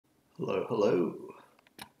Hello, hello.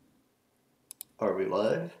 Are we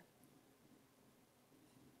live?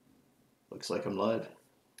 Looks like I'm live.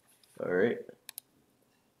 All right.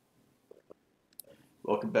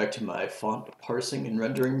 Welcome back to my font parsing and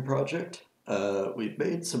rendering project. We've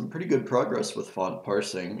made some pretty good progress with font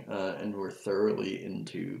parsing, and we're thoroughly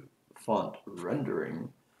into font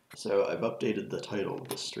rendering. So I've updated the title of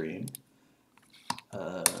the stream.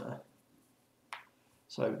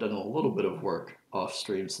 So I've done a little bit of work off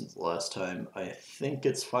stream since the last time. I think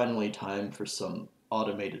it's finally time for some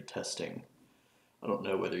automated testing. I don't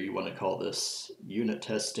know whether you want to call this unit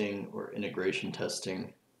testing or integration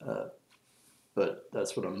testing, but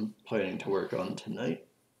that's what I'm planning to work on tonight.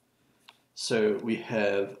 So we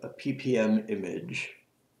have a ppm image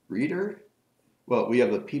reader. Well, we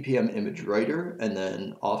have a ppm image writer, and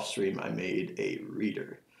then off stream I made a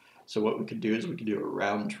reader. So what we could do is we could do a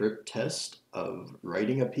round trip test of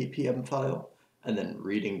writing a ppm file and then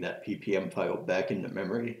reading that ppm file back into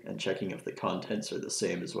memory and checking if the contents are the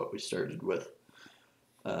same as what we started with.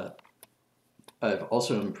 I've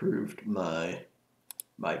also improved my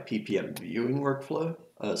ppm viewing workflow,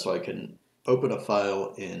 so I can open a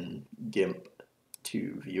file in GIMP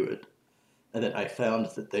to view it. And then I found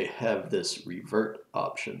that they have this revert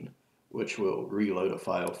option, which will reload a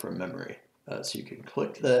file from memory. So you can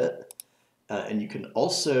click that, and you can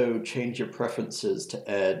also change your preferences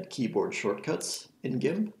to add keyboard shortcuts in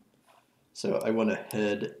GIMP. So I went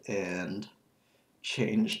ahead and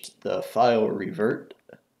changed the file revert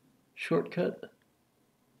shortcut.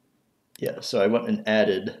 Yeah, so I went and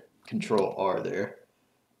added Control R there.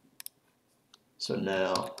 So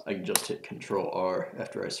now I can just hit Control R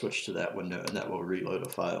after I switch to that window, and that will reload a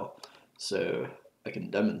file. So I can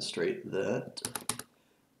demonstrate that.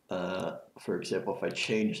 For example, if I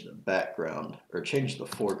change the background, or change the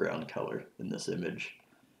foreground color in this image,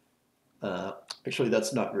 actually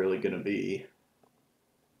that's not really going to be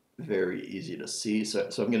very easy to see, so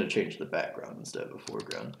I'm going to change the background instead of a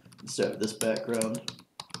foreground. Instead of this background,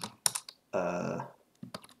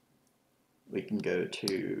 we can go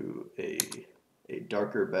to a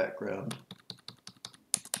darker background,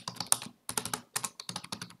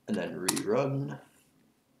 and then rerun.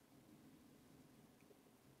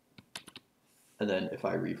 And then if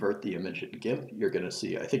I revert the image in GIMP, you're going to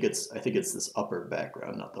see, I think it's this upper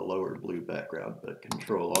background, not the lower blue background, but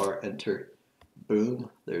Control R, enter, boom,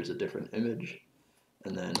 there's a different image.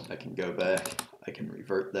 And then I can go back, I can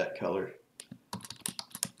revert that color,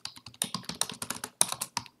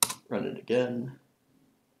 run it again,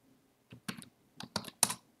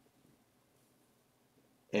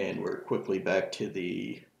 and we're quickly back to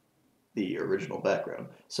the original background.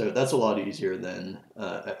 So that's a lot easier than,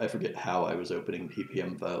 I forget how I was opening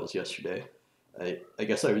ppm files yesterday. I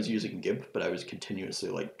guess I was using GIMP, but I was continuously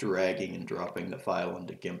like dragging and dropping the file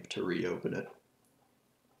into GIMP to reopen it.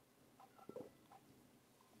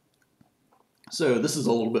 So this is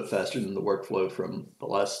a little bit faster than the workflow from the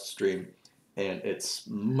last stream, and it's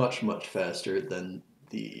much, much faster than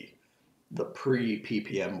the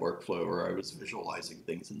pre-ppm workflow where I was visualizing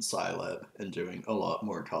things in Scilab and doing a lot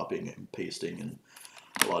more copying and pasting and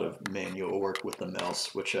a lot of manual work with the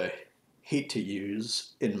mouse, which I hate to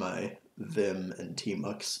use in my Vim and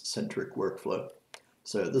tmux centric workflow.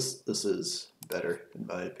 So this is better in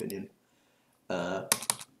my opinion.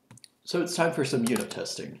 So it's time for some unit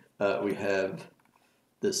testing. We have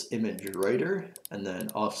this image writer, and then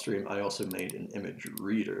off stream I also made an image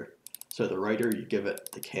reader. So the writer, you give it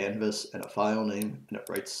the canvas and a file name, and it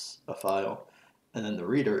writes a file. And then the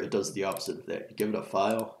reader, it does the opposite of that. You give it a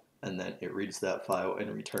file, and then it reads that file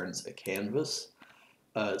and returns a canvas.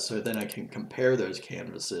 So then I can compare those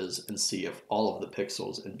canvases and see if all of the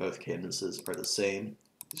pixels in both canvases are the same,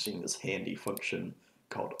 using this handy function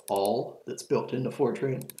called all that's built into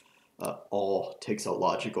Fortran. All takes a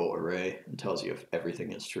logical array and tells you if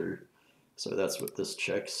everything is true. So that's what this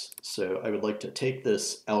checks. So I would like to take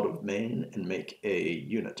this out of main and make a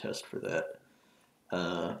unit test for that.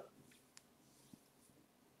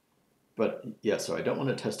 But yeah, so I don't want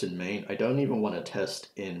to test in main. I don't even want to test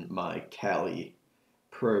in my cali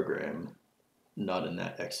program, not in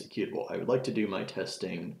that executable. I would like to do my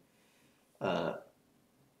testing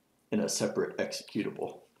in a separate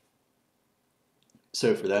executable.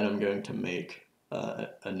 So for that, I'm going to make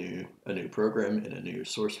a new program in a new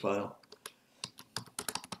source file.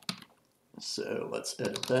 So let's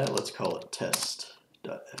edit that. Let's call it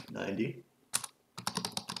test.f90.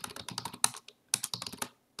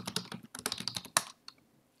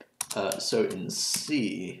 So in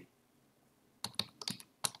C,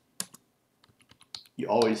 you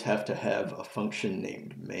always have to have a function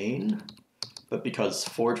named main, But because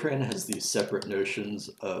Fortran has these separate notions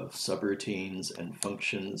of subroutines and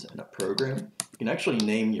functions and a program, you can actually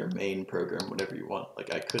name your main program whatever you want.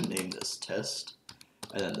 Like I could name this test,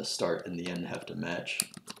 and then the start and the end have to match.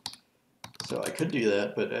 So I could do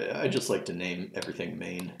that, but I just like to name everything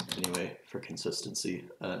main anyway for consistency.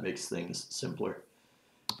 It makes things simpler.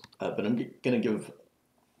 But I'm going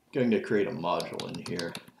to create a module in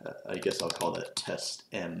here. I guess I'll call that test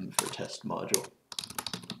M for test module.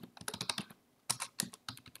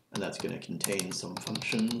 And that's going to contain some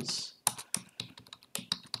functions.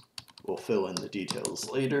 We'll fill in the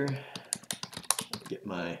details later. I'll get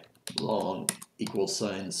my long equal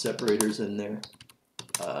sign separators in there.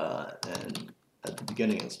 And at the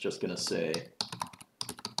beginning, it's just going to say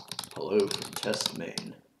hello from test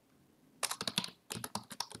main.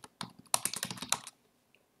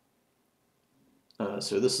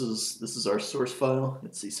 So this is our source file.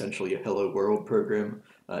 It's essentially a hello world program.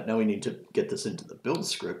 Now we need to get this into the build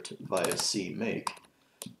script via cmake.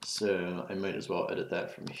 So I might as well edit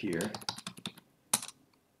that from here.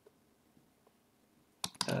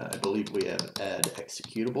 I believe we have add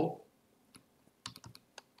executable.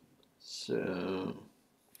 So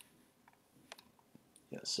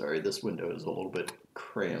yeah, sorry, this window is a little bit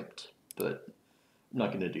cramped, but I'm not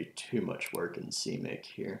going to do too much work in cmake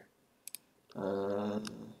here.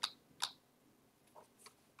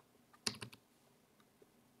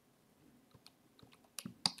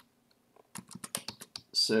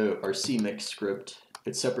 So our cmake script,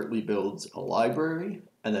 it separately builds a library,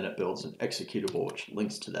 and then it builds an executable which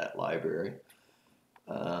links to that library.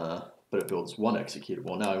 But it builds one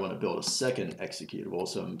executable. Now I want to build a second executable,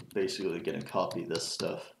 so I'm basically going to copy this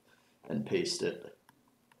stuff and paste it.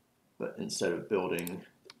 But instead of building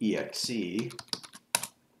exe,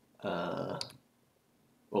 well,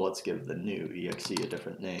 let's give the new exe a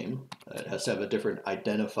different name. It has to have a different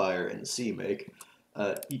identifier in cmake.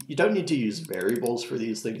 You don't need to use variables for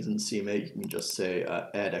these things in cmake. You can just say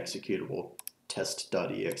add executable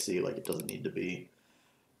test.exe, like it doesn't need to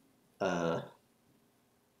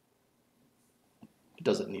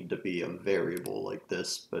be a variable like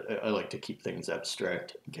this, but I like to keep things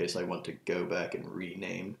abstract in case I want to go back and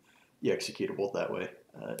rename the executable that way.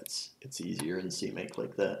 It's easier in cmake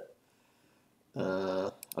like that.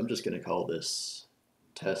 I'm just going to call this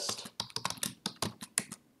test,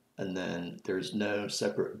 and then there's no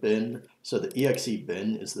separate bin. So the exe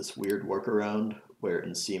bin is this weird workaround where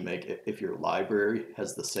in cmake, if your library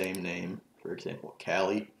has the same name, for example,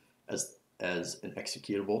 cali, as an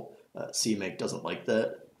executable, cmake doesn't like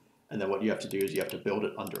that. And then what you have to do is you have to build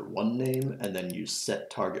it under one name and then use set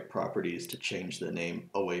target properties to change the name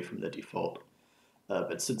away from the default.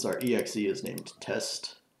 But since our exe is named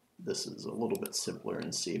test, this is a little bit simpler in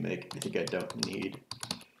cmake. I think I don't need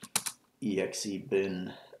exe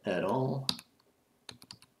bin at all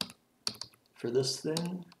for this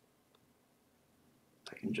thing.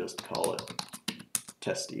 I can just call it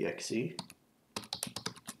test exe.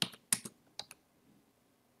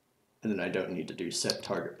 And then I don't need to do set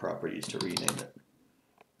target properties to rename it.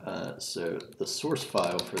 So the source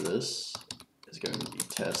file for this is going to be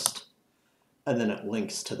test, and then it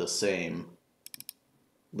links to the same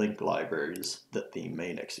link libraries that the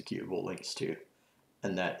main executable links to,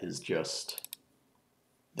 and that is just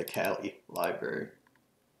the cali library.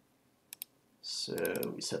 So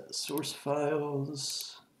we set the source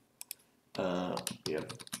files. We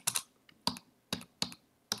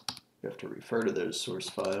have to refer to those source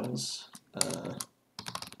files.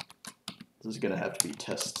 This is going to have to be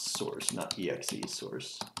test source, not exe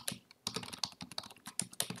source.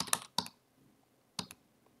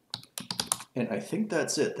 And I think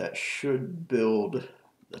that's it. That should build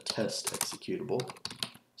the test executable.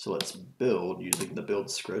 So let's build using the build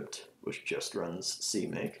script, which just runs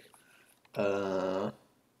cmake. So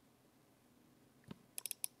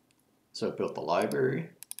it built the library.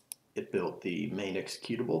 It built the main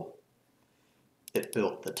executable. It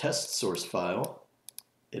built the test source file.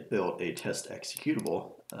 It built a test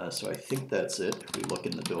executable. So I think that's it if we look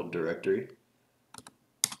in the build directory.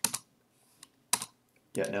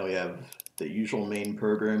 Yeah, now we have the usual main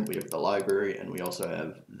program, we have the library, and we also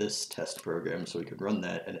have this test program, so we can run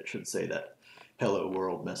that, and it should say that hello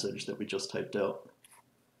world message that we just typed out.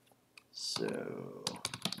 So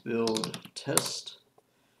build test,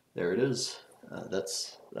 there it is.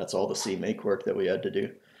 That's all the cmake work that we had to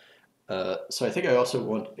do. So I think I also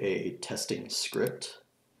want a testing script.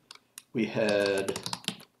 We had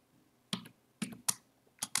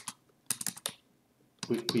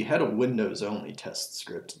a Windows-only test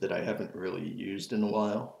script that I haven't really used in a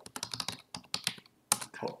while,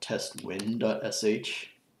 called testwin.sh.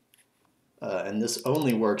 and this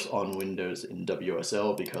only works on Windows in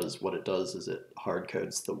WSL because what it does is it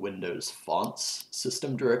hardcodes the Windows fonts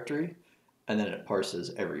system directory, and then it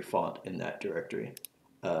parses every font in that directory.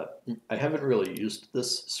 I haven't really used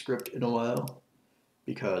this script in a while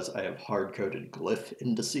because I have hard-coded glyph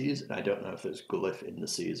indices, and I don't know if those glyph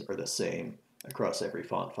indices are the same across every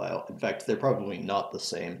font file. In fact, they're probably not the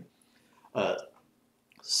same.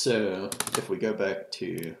 So if we go back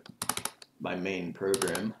to my main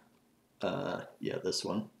program, yeah, this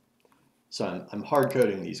one. So I'm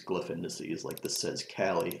hard-coding these glyph indices, like this says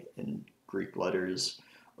cali in Greek letters,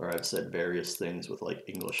 or I've said various things with like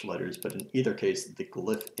English letters, but in either case, the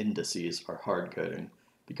glyph indices are hard-coding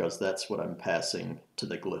because that's what I'm passing to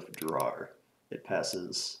the glyph drawer. It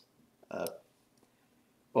passes,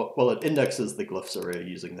 well, it indexes the glyphs array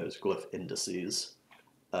using those glyph indices.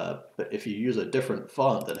 But if you use a different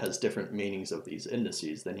font that has different meanings of these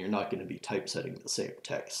indices, then you're not going to be typesetting the same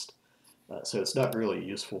text. So it's not really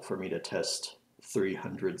useful for me to test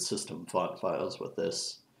 300 system font files with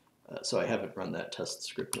this. So I haven't run that test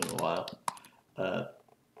script in a while.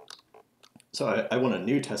 So I want a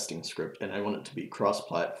new testing script, and I want it to be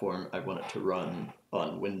cross-platform. I want it to run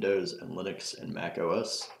on Windows and Linux and Mac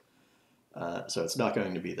OS. So it's not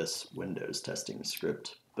going to be this Windows testing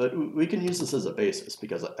script. But we can use this as a basis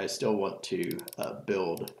because I still want to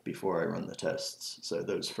build before I run the tests. So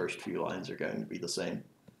those first few lines are going to be the same.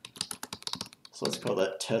 So let's call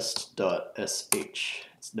that test.sh.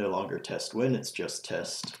 It's no longer test win, it's just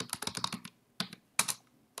test.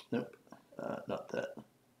 Nope, not that.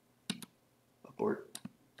 Abort.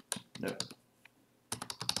 Nope.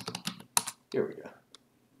 Here we go.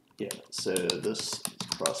 Yeah, so this is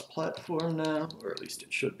cross-platform now, or at least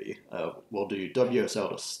it should be. We'll do WSL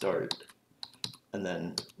to start, and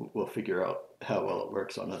then we'll figure out how well it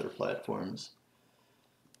works on other platforms.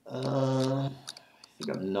 I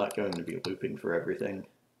think I'm not going to be looping for everything.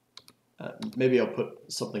 Maybe I'll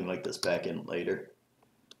put something like this back in later.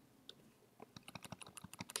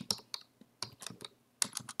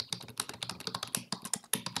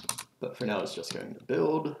 But for now, it's just going to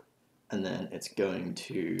build. And then it's going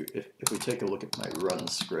to, if we take a look at my run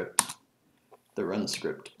script, the run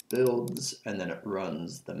script builds, and then it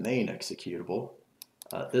runs the main executable.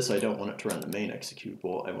 This, I don't want it to run the main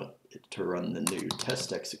executable. I want it to run the new test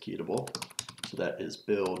executable. So that is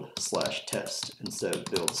build/test instead of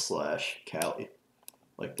build/cali,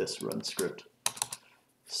 like this run script.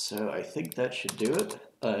 So I think that should do it.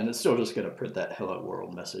 And it's still just going to print that hello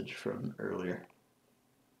world message from earlier.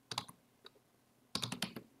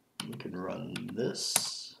 We can run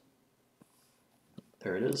this.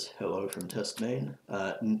 There it is, hello from test main.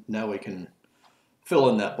 Now we can fill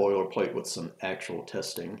in that boilerplate with some actual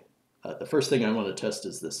testing. The first thing I want to test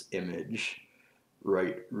is this image,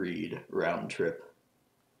 write, read, round trip.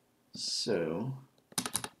 So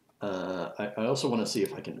I also want to see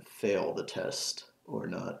if I can fail the test or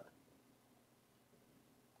not.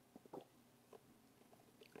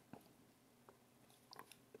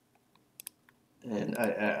 And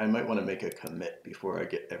I might want to make a commit before I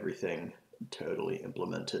get everything totally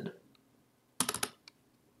implemented.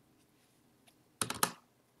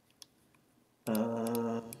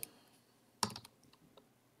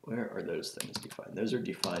 Where are those things defined? Those are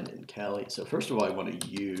defined in cali. So first of all, I want to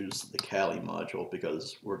use the cali module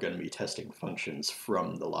because we're going to be testing functions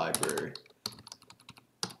from the library.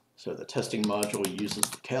 So the testing module uses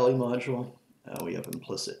the cali module. We have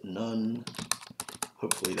implicit none.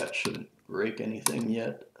 Hopefully that shouldn't break anything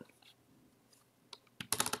yet.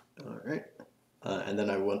 All right. And then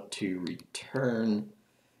I want to return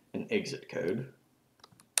an exit code.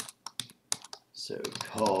 So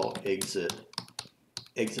call exit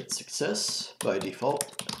success by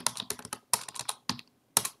default.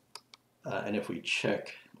 And if we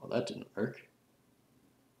check, well, that didn't work.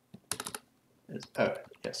 Oh,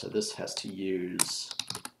 yeah, so this has to use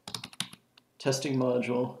testing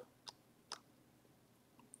module.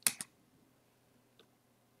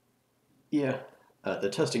 Yeah, the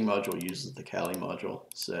testing module uses the cali module,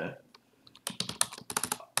 so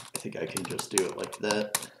I think I can just do it like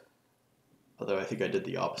that. Although I think I did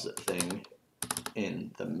the opposite thing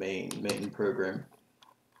in the main program.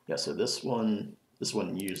 Yeah, so this one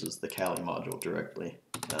uses the cali module directly.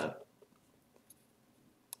 I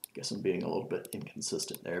guess I'm being a little bit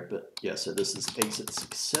inconsistent there, but yeah, so this is exit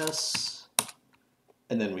success.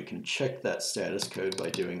 And then we can check that status code by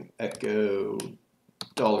doing echo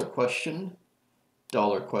 $question.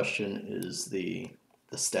 $question is the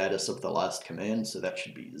status of the last command, so that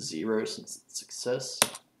should be 0 since it's success.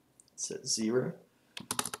 It's at 0.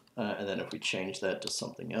 And then if we change that to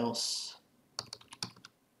something else,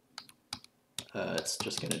 it's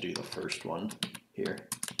just going to do the first one here,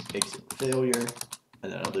 exit failure,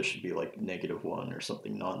 and then this should be like -1 or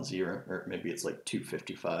something non-zero, or maybe it's like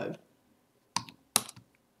 255.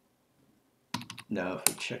 Now if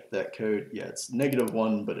we check that code, yeah, it's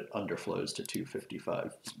 -1, but it underflows to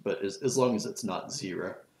 255. But as long as it's not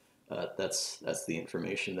 0, that's the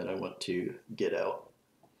information that I want to get out.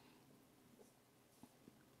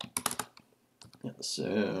 Yeah,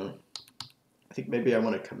 so I think maybe I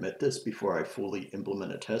want to commit this before I fully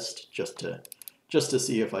implement a test, just to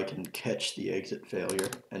see if I can catch the exit failure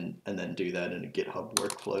and then do that in a GitHub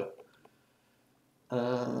workflow.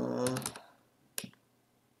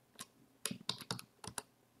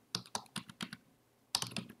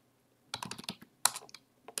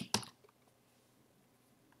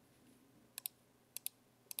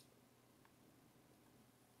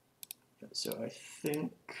 So I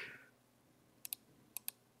think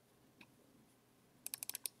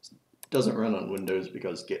it doesn't run on Windows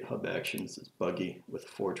because GitHub Actions is buggy with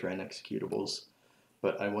Fortran executables,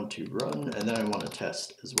 but I want to run and then I want to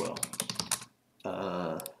test as well.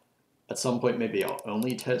 At some point maybe I'll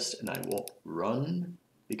only test and I won't run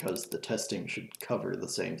because the testing should cover the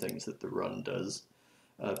same things that the run does,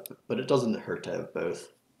 but it doesn't hurt to have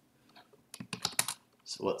both.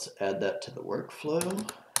 So let's add that to the workflow.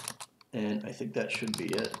 And I think that should be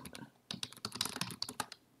it.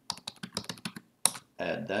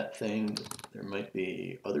 Add that thing. There might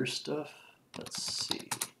be other stuff. Let's see.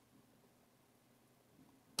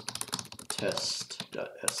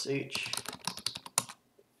 Test.sh.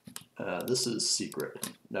 This is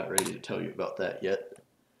secret. Not ready to tell you about that yet.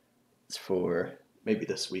 It's for maybe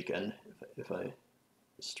this weekend, if I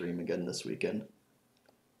stream again this weekend.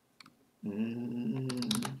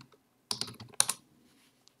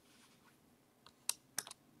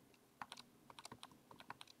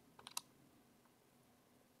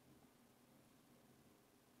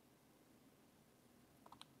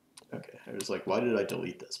 Okay, I was like, why did I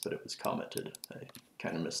delete this? But it was commented. I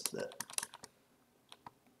kind of missed that.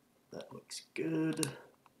 That looks good.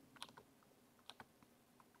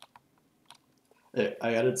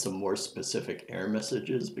 I added some more specific error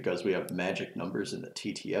messages because we have magic numbers in the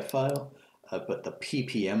TTF file, but the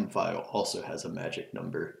PPM file also has a magic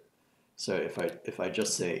number. So if I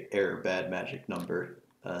just say error bad magic number,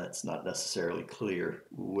 it's not necessarily clear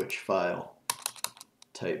which file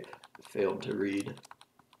type failed to read.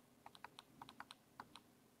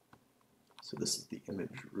 So this is the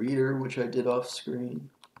image reader, which I did off screen.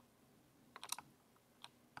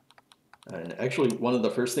 And actually, one of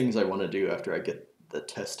the first things I want to do after I get the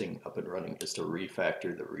testing up and running is to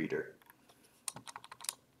refactor the reader.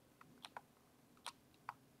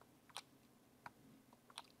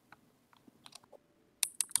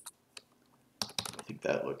 I think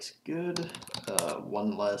that looks good.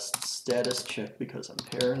 One last status check because I'm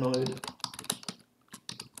paranoid.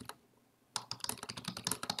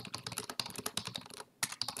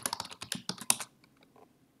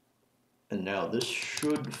 And now this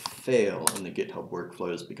should fail in the GitHub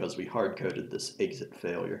workflows because we hard-coded this exit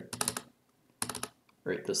failure.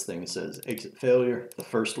 Right, this thing says exit failure. The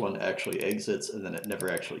first one actually exits and then it never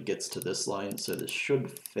actually gets to this line. So this should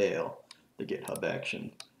fail the GitHub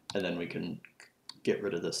action. And then we can get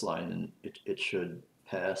rid of this line and it should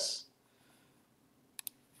pass.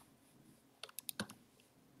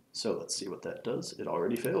 So let's see what that does. It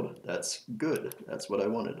already failed. That's good. That's what I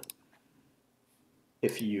wanted.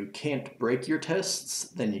 If you can't break your tests,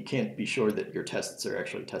 then you can't be sure that your tests are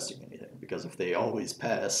actually testing anything, because if they always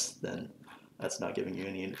pass, then that's not giving you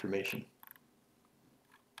any information.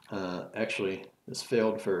 Actually, this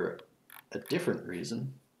failed for a different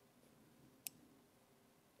reason.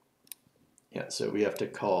 Yeah, so we have to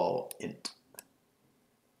call int.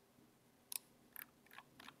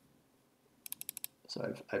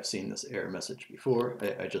 So I've seen this error message before.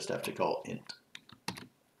 I just have to call int.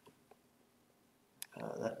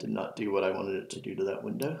 That did not do what I wanted it to do to that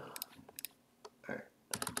window. All right.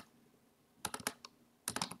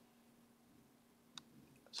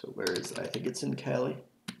 So where is it? I think it's in Cali.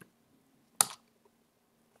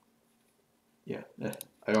 Yeah,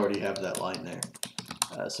 I already have that line there.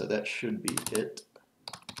 So that should be it.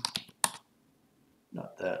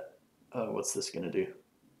 Not that. What's this going to do?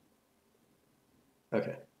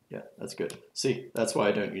 Okay, yeah, that's good. See, that's why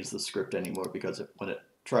I don't use the script anymore, because when it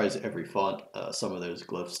tries every font, some of those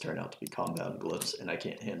glyphs turn out to be compound glyphs, and I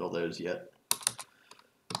can't handle those yet.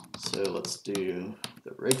 So let's do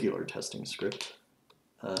the regular testing script,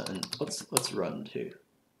 and let's run too.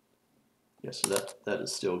 Yeah, so that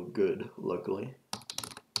is still good locally.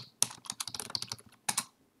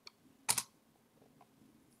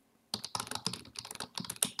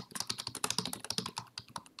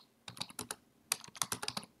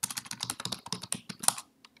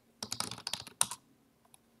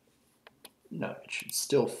 No, it should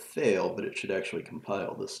still fail, but it should actually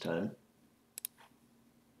compile this time.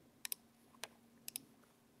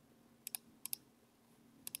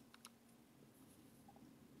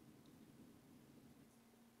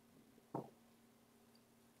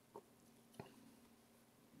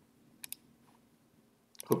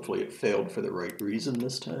 Hopefully it failed for the right reason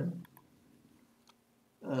this time.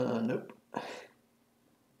 Nope.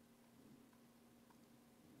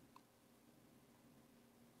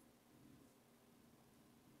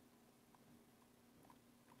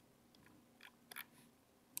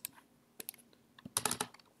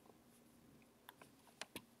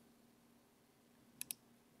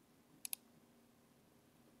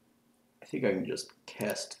 I think I can just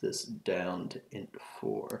cast this down to int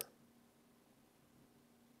 4.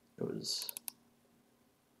 It was...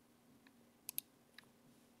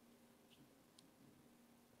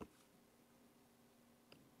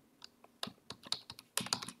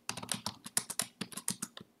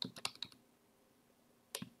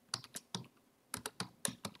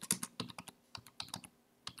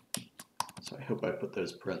 So I hope I put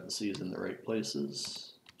those parentheses in the right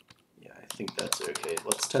places. Yeah, I think that's okay.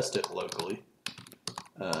 Let's test it locally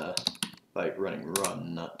by running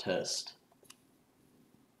run, not test.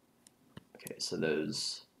 Okay, so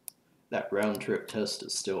that round trip test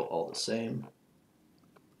is still all the same.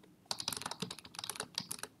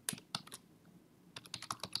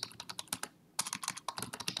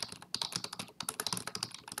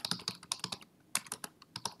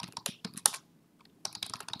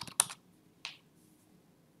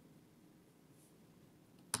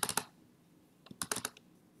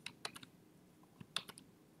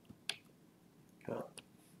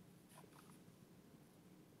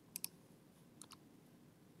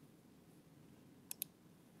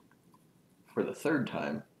 For the third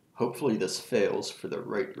time, hopefully this fails for the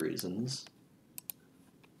right reasons.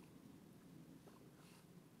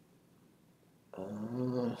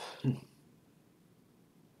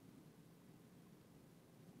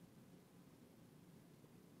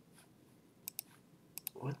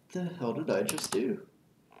 What the hell did I just do?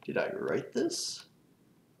 Did I write this?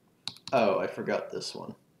 Oh, I forgot this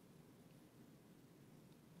one.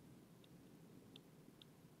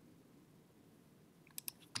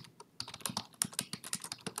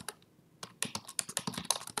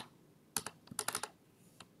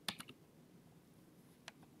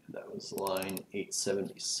 That was line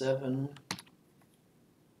 877.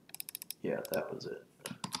 Yeah, that was it.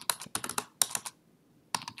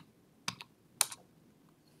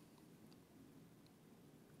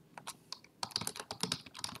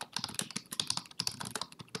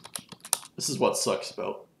 This is what sucks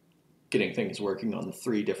about getting things working on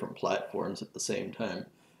 3 different platforms at the same time.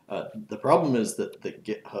 The problem is that the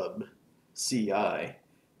GitHub CI,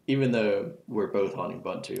 even though we're both on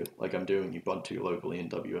Ubuntu, like I'm doing Ubuntu locally in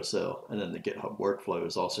WSL, and then the GitHub workflow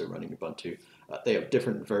is also running Ubuntu, they have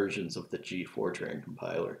different versions of the G-Fortran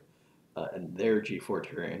compiler. And their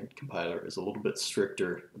G-Fortran compiler is a little bit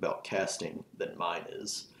stricter about casting than mine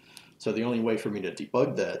is. So the only way for me to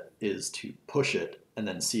debug that is to push it and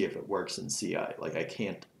then see if it works in CI. Like I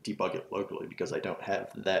can't debug it locally because I don't have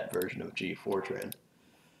that version of G-Fortran.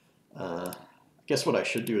 I guess what I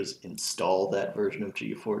should do is install that version of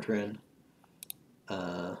G-Fortran. Did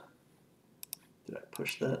I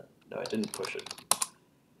push that? No, I didn't push it.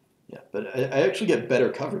 Yeah, but I actually get better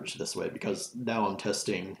coverage this way because now I'm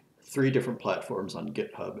testing 3 different platforms on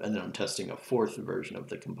GitHub, and then I'm testing a 4th version of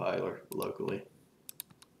the compiler locally.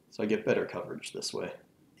 So I get better coverage this way,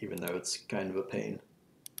 even though it's kind of a pain.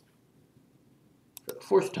 For the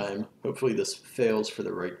 4th time, hopefully this fails for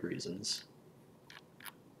the right reasons.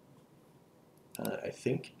 I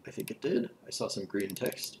think it did. I saw some green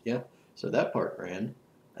text. Yeah, so that part ran,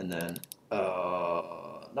 and then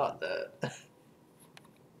not that. I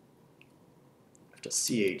have to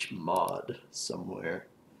chmod somewhere.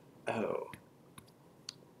 Oh.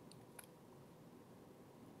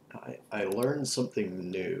 I learned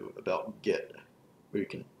something new about Git, where you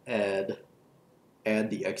can add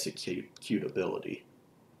the executability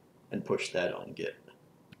and push that on Git.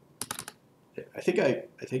 I think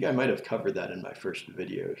I might have covered that in my first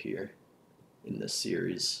video here in this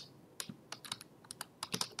series.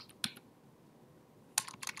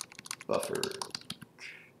 Buffer.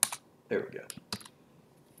 There we go.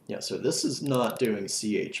 Yeah, so this is not doing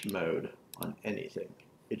chmod on anything.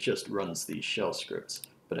 It just runs these shell scripts.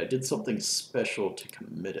 But I did something special to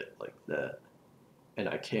commit it like that, and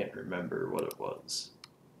I can't remember what it was.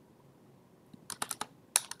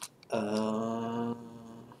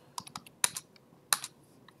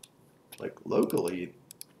 Like locally,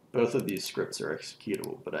 both of these scripts are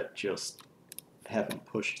executable, but I just haven't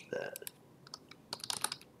pushed that.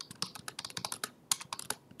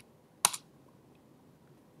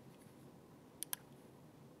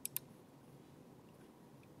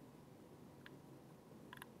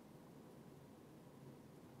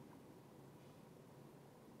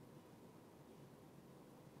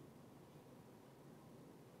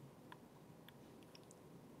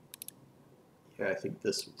 Okay, I think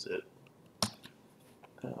this was it.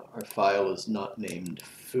 Our file is not named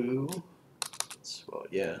foo. Well,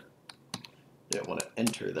 yeah. Don't want to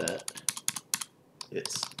enter that.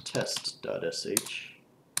 It's test.sh.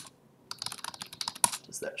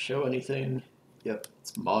 Does that show anything? Yep,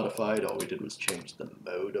 it's modified. All we did was change the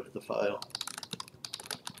mode of the file.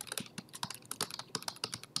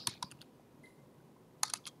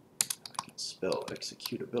 I can spell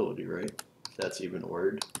executability right, if that's even a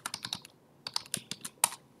word.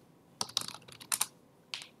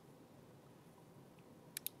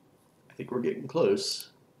 I think we're getting close.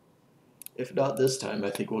 If not this time,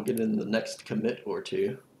 I think we'll get in the next commit or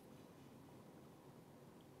two.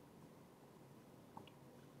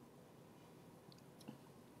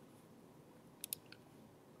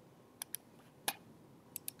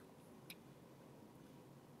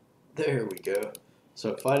 There we go.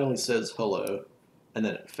 So it finally says hello, and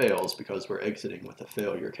then it fails because we're exiting with a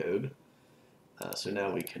failure code. So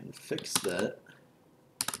now we can fix that.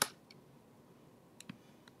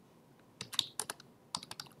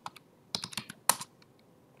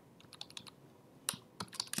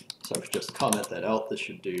 So if we just comment that out, this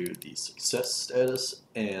should do the success status,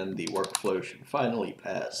 and the workflow should finally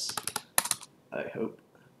pass, I hope.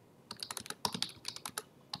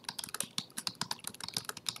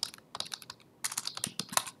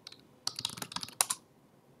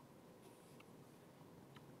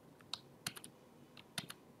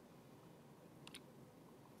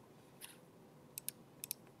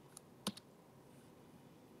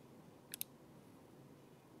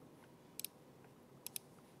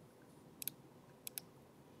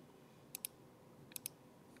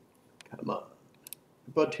 Come on.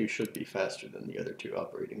 Ubuntu should be faster than the other two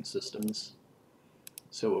operating systems,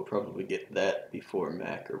 so we'll probably get that before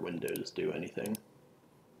Mac or Windows do anything.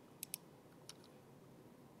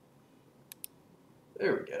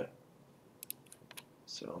 There we go.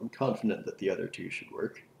 So I'm confident that the other two should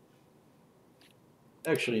work.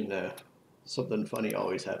 Actually, no. Something funny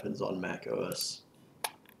always happens on Mac OS.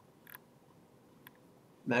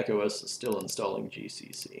 Mac OS is still installing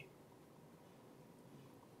GCC.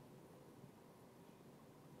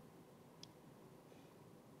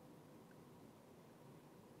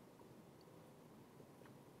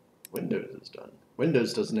 Windows is done.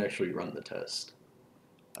 Windows doesn't actually run the test,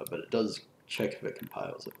 but it does check if it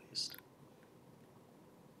compiles at least.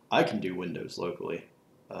 I can do Windows locally.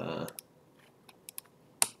 Let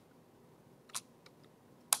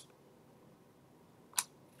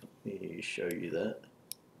me show you that.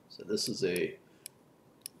 So this is a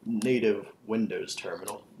native Windows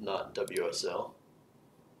terminal, not WSL.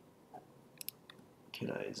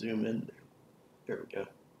 Can I zoom in? There we go.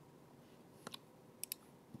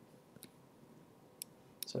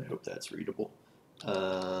 So I hope that's readable.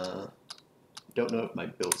 Don't know if my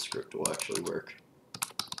build script will actually work.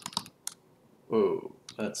 Whoa,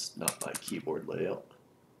 that's not my keyboard layout.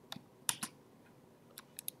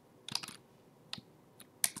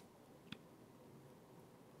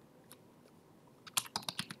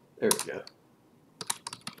 There we go.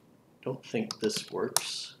 Don't think this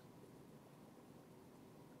works.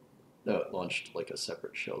 No, it launched like a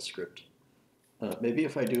separate shell script. Maybe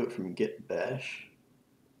if I do it from git bash.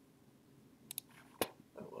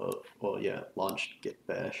 Well, yeah, launched git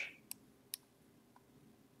bash.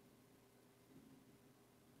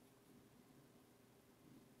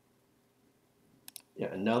 Yeah,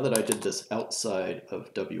 and now that I did this outside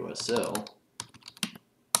of WSL,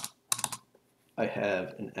 I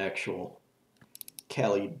have an actual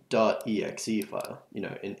cali.exe file. You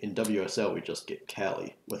know, in WSL we just get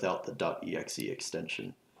cali without the .exe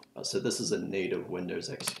extension. So this is a native Windows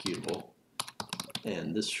executable,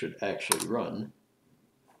 and this should actually run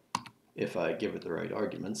if I give it the right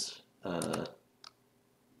arguments. And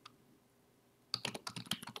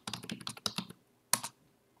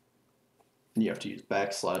you have to use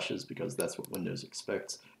backslashes because that's what Windows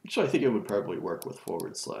expects. Actually, I think it would probably work with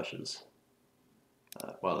forward slashes.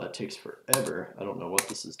 Wow, that takes forever. I don't know what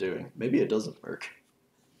this is doing. Maybe it doesn't work.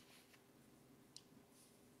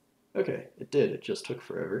 Okay, it did. It just took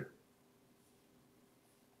forever.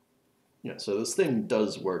 Yeah, so this thing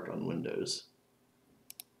does work on Windows.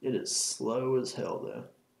 It is slow as hell, though.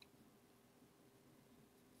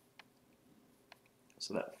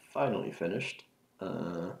 So that finally finished.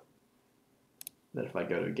 Then if I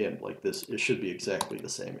go to GIMP like this, it should be exactly the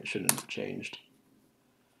same. It shouldn't have changed.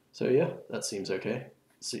 So yeah, that seems okay.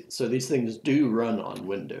 So these things do run on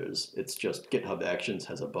Windows. It's just GitHub Actions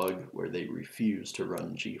has a bug where they refuse to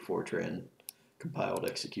run G-Fortran compiled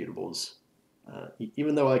executables.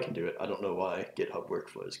 Even though I can do it, I don't know why GitHub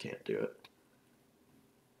Workflows can't do it.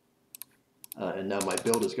 And now my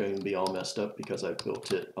build is going to be all messed up because I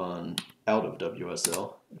built it on out of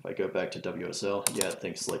WSL. If I go back to WSL, yeah, it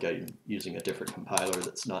thinks like I'm using a different compiler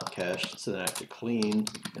that's not cached, so then I have to clean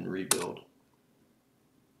and rebuild.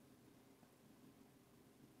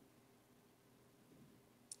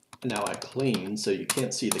 Now I clean, so you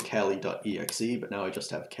can't see the cali.exe, but now I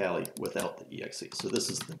just have cali without the exe. So this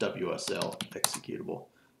is the WSL executable,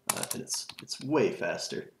 and it's way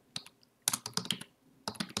faster.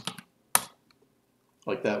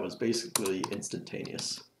 Like that was basically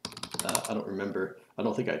instantaneous. I don't remember, I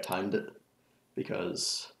don't think I timed it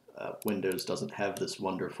because Windows doesn't have this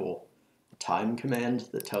wonderful time command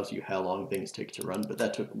that tells you how long things take to run, but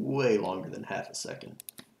that took way longer than half a second.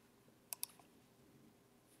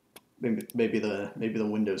 Maybe the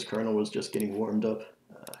Windows kernel was just getting warmed up.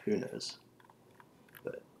 Who knows?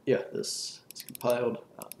 But yeah, this is compiled.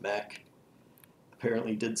 Mac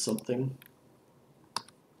apparently did something.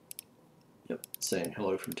 Yep, saying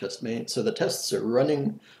hello from test main. So the tests are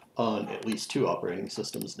running on at least 2 operating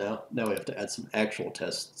systems now. Now we have to add some actual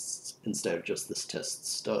tests instead of just this test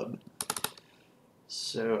stub.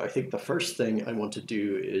 So I think the first thing I want to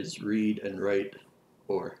do is read and write,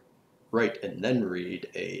 or write and then read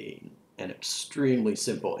an extremely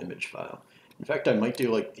simple image file. In fact, I might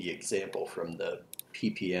do like the example from the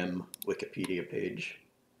ppm Wikipedia page.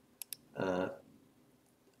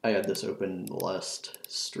 I had this open in the last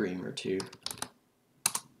stream or two,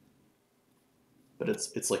 but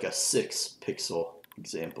it's like a 6 pixel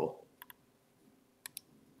example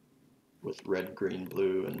with red, green,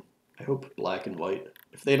 blue, and I hope black and white.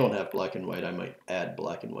 If they don't have black and white, I might add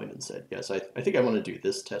black and white instead. Yes, I think I want to do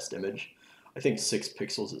this test image. I think 6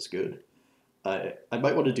 pixels is good. I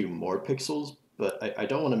might want to do more pixels, but I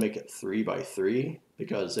don't want to make it 3 by 3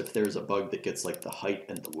 because if there's a bug that gets like the height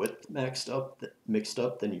and the width mixed up,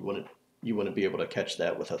 then you want to be able to catch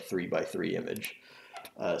that with a 3 by 3 image.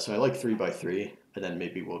 So I like 3 by 3, and then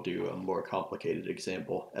maybe we'll do a more complicated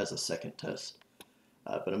example as a second test.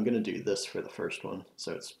 But I'm going to do this for the first one.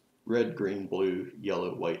 So it's red, green, blue,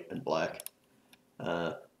 yellow, white, and black.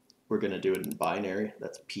 We're going to do it in binary.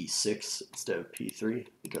 That's P6 instead of P3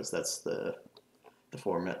 because that's the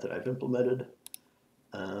format that I've implemented.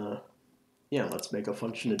 Yeah, let's make a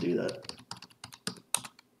function to do that.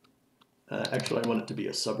 Actually, I want it to be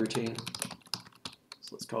a subroutine. So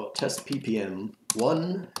let's call it test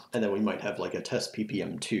ppm1, and then we might have like a test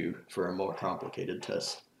ppm2 for a more complicated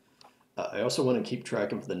test. I also want to keep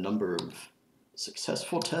track of the number of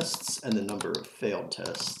successful tests and the number of failed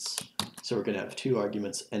tests. So we're going to have 2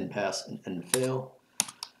 arguments, npass and nfail.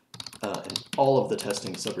 And all of the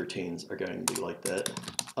testing subroutines are going to be like that.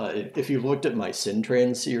 If you've looked at my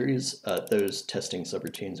Syntran series, those testing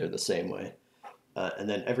subroutines are the same way. And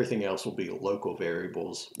then everything else will be local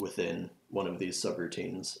variables within one of these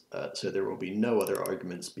subroutines. So there will be no other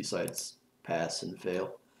arguments besides pass and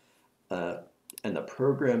fail. And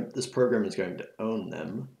this program is going to own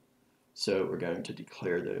them. So we're going to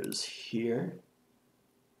declare those here.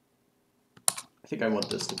 I think I want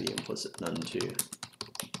this to be implicit none too,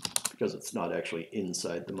 because it's not actually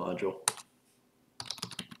inside the module.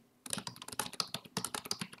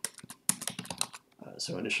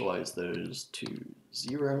 So initialize those to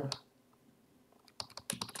 0.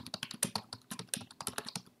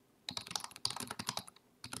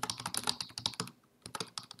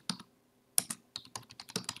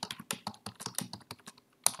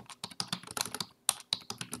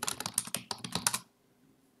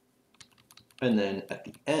 And then at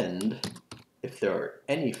the end, if there are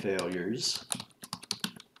any failures,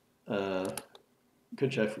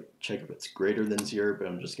 could check if it's greater than 0, but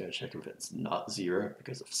I'm just going to check if it's not 0,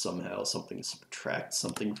 because if somehow something subtracts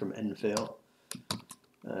something from nfail,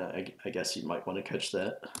 I guess you might want to catch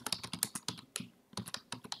that.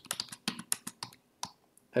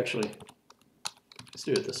 Actually, let's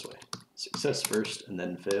do it this way. Success first and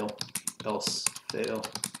then fail, else fail.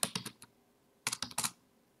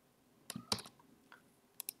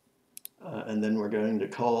 And then we're going to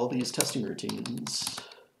call these testing routines.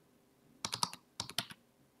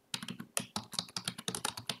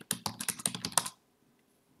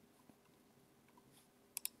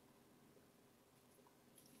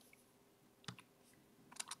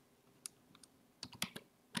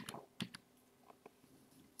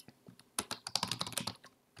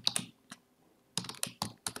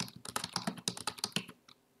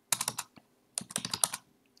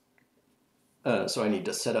 So I need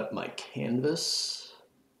to set up my canvas.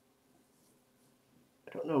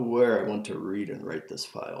 I don't know where I want to read and write this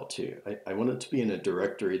file to. I want it to be in a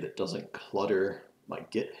directory that doesn't clutter my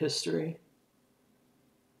Git history.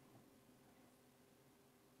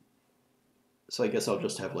 So I guess I'll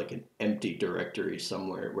just have like an empty directory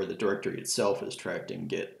somewhere where the directory itself is tracked in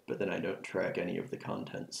Git, but then I don't track any of the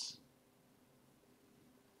contents.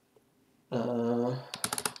 But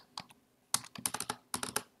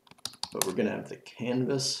we're going to have the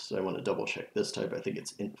canvas, so I want to double check this type. I think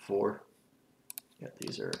it's int4. Yeah,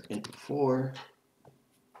 these are int4.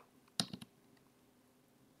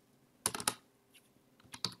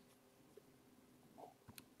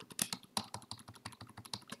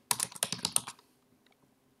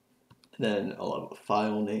 And then I'll have a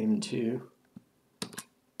file name too.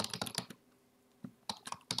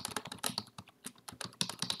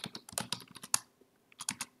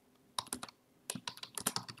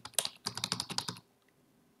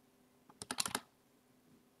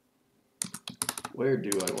 Where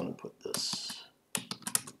do I want to put this?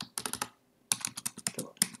 Come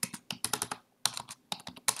on.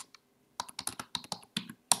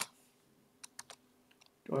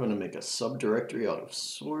 Do I want to make a subdirectory out of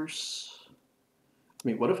source? I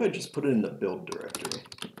mean, what if I just put it in the build directory?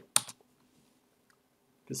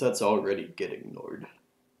 Because that's already get ignored.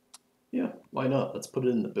 Yeah, why not? Let's put it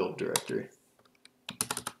in the build directory.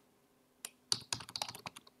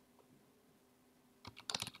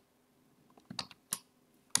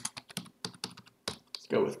 Let's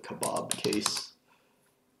go with kebab case.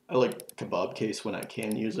 I like kebab case when I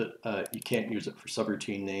can use it. You can't use it for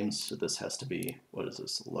subroutine names, so this has to be, what is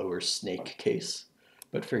this, lower snake case.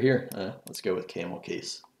 But for here, let's go with camel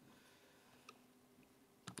case.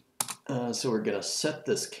 So we're going to set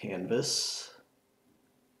this canvas.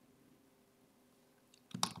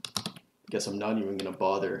 I guess I'm not even going to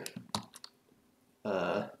bother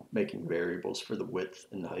making variables for the width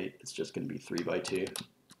and height. It's just going to be 3x2.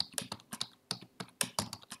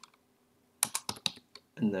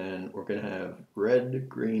 And then we're going to have red,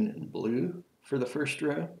 green, and blue for the first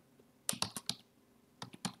row.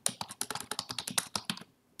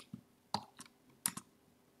 I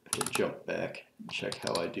have to jump back and check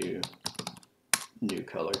how I do new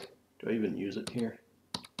color. Do I even use it here?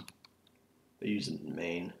 I use it in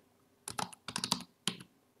main.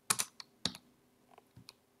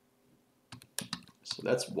 So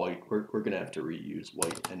that's white. We're going to have to reuse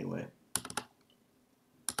white anyway.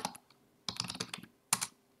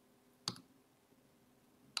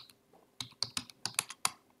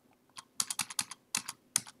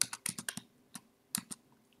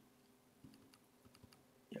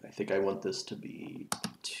 Yeah, I think I want this to be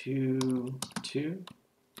 2, 2.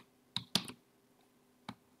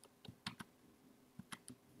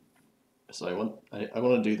 So I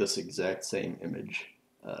want to do this exact same image.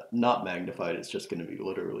 Not magnified, it's just going to be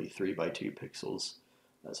literally 3x2 pixels.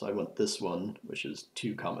 So I want this one, which is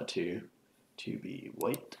 2, 2, to be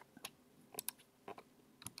white.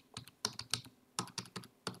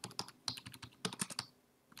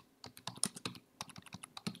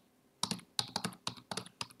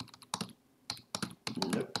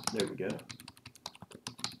 Nope, there we go.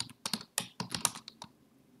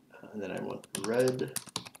 And then I want red,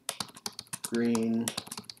 green,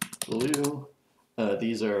 blue.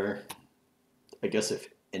 These are, I guess if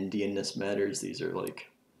Indianness matters, these are like,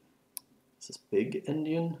 is this big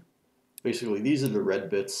Indian? Basically, these are the red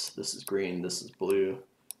bits, this is green, this is blue,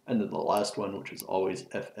 and then the last one, which is always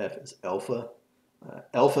FF, is alpha.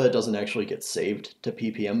 Alpha doesn't actually get saved to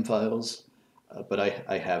ppm files, but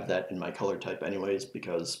I have that in my color type anyways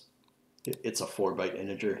because it's a 4-byte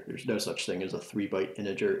integer. There's no such thing as a 3-byte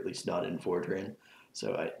integer, at least not in Fortran.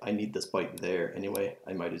 So I need this byte there anyway.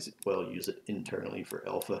 I might as well use it internally for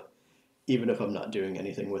alpha, even if I'm not doing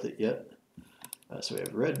anything with it yet. So we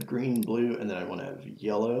have red, green, blue, and then I want to have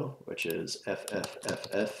yellow, which is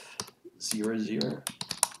FFFF00,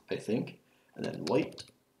 I think. And then white.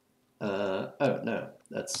 Oh, no,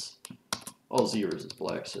 that's all zeros is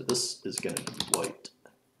black, so this is going to be white.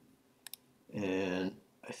 And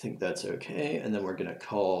I think that's okay. And then we're going to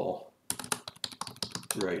call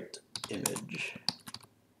write image.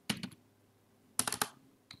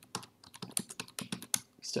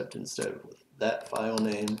 Except instead of with that file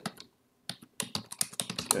name,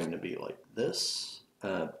 it's going to be like this.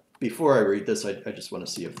 Before I read this, I just want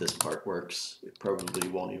to see if this part works. It probably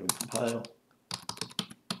won't even compile.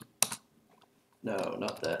 No,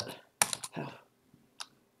 not that. How?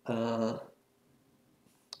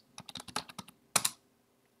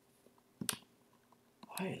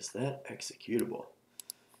 Why is that executable?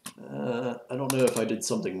 I don't know if I did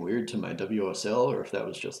something weird to my WSL or if that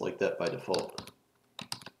was just like that by default.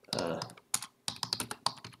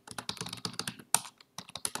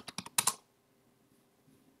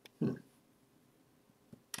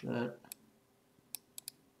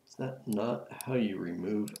 Is that not how you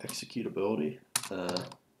remove executability?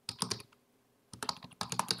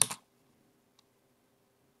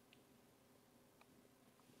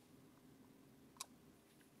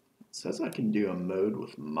 says I can do a mode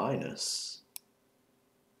with minus.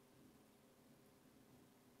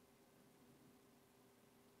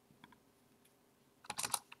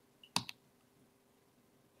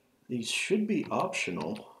 These should be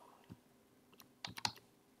optional.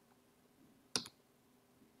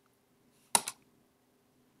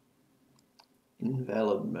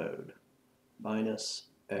 Invalid mode. Minus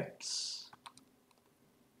X.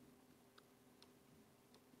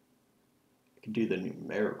 I can do the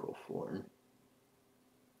numerical form.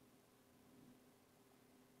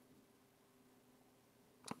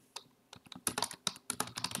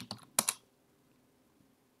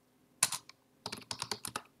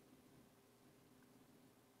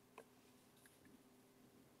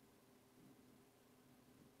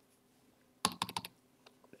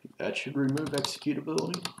 That should remove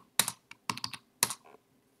executability.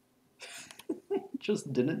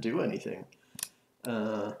 Just didn't do anything.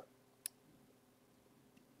 That's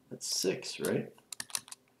 6, right?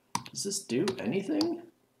 Does this do anything?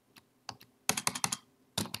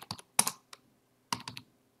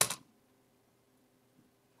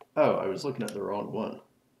 Oh, I was looking at the wrong one.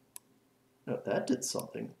 No, that did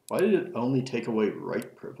something. Why did it only take away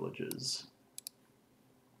write privileges?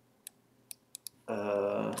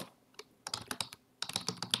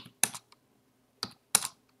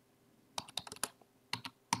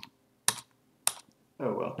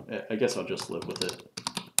 Oh well, I guess I'll just live with it.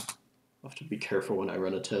 I'll have to be careful when I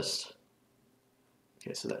run a test.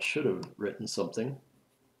 Okay, so that should have written something.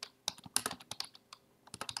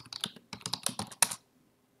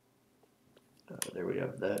 There we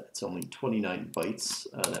have that. It's only 29 bytes.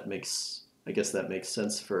 I guess that makes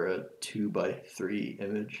sense for a 2x3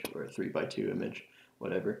 image or a 3x2 image,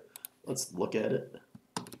 whatever. Let's look at it.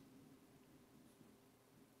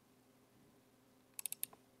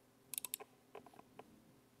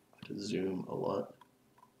 To zoom a lot.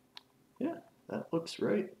 Yeah, that looks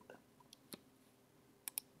right.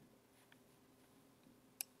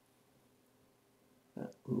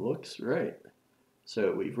 That looks right.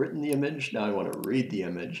 So we've written the image, now I want to read the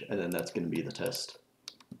image, and then that's going to be the test.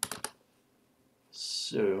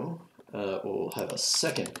 So we'll have a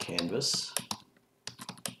second canvas,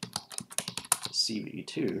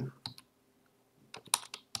 CV2.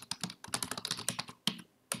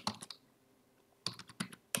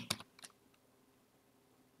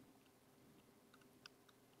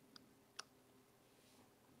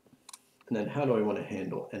 And then how do I want to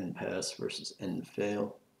handle end pass versus end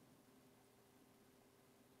fail?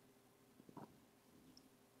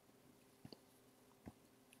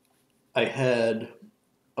 I had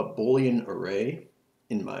a Boolean array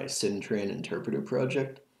in my syntran interpreter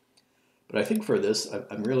project, but I think for this,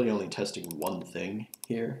 I'm really only testing one thing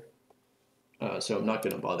here. So I'm not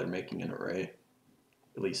going to bother making an array,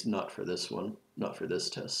 at least not for this one, not for this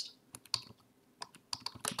test.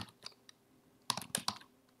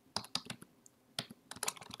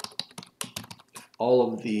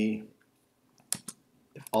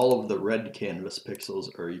 If all of the red canvas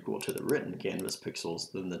pixels are equal to the written canvas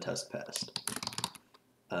pixels, then the test passed.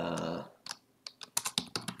 So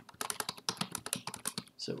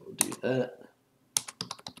we'll do that.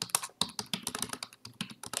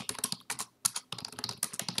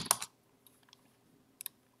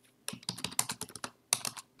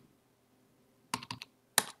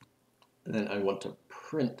 And then I want to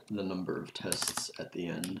print the number of tests at the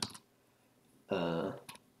end.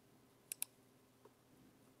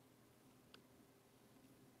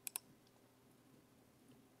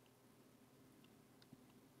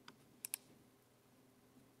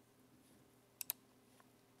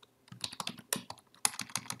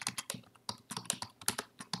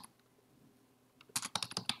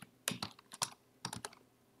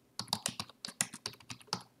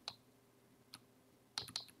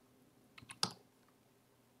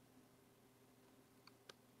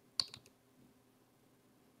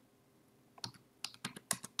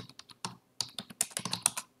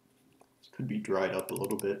 Could be dried up a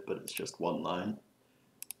little bit, but it's just one line.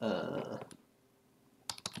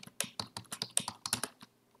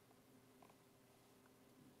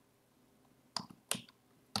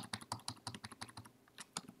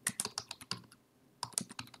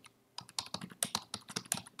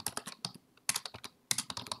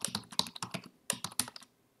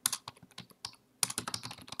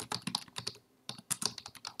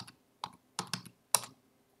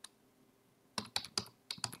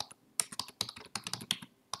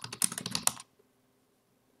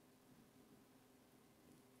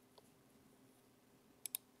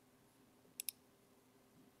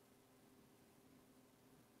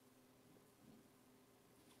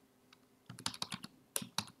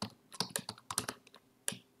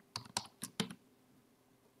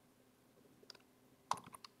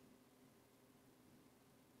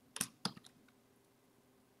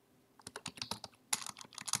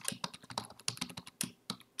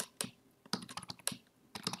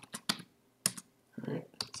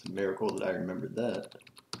 a miracle that I remembered that.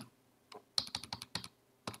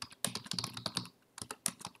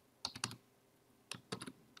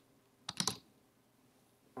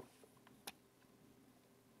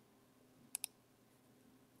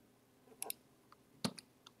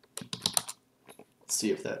 Let's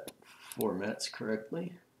see if that formats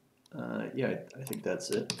correctly. Yeah, I think that's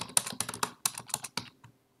it.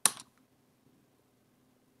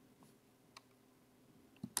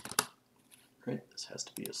 Right, this has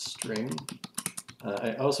to be a string.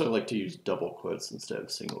 I also like to use double quotes instead of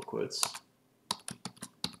single quotes.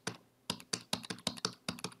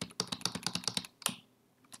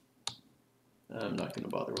 I'm not going to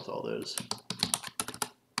bother with all those.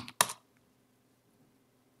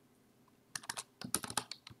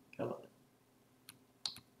 Come on.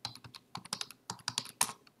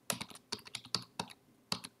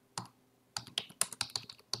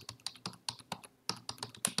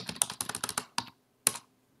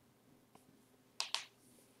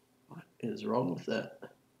 What is wrong with that?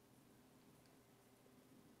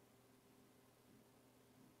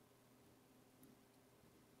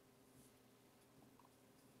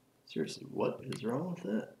 Seriously, what is wrong with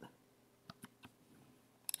that?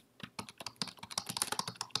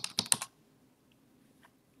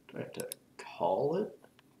 Do I have to call it?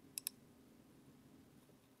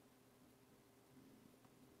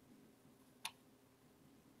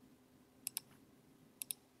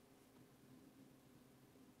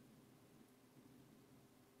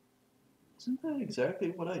 Isn't that exactly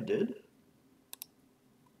what I did?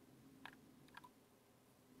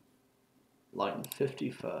 Line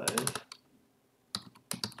 55.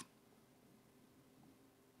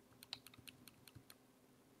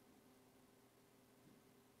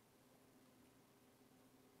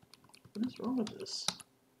 What is wrong with this?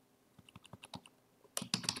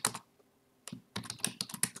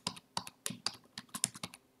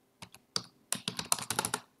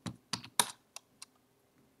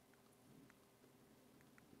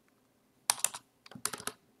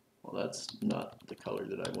 Well, that's not the color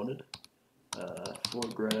that I wanted.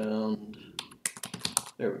 Foreground.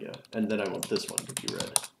 There we go. And then I want this one to be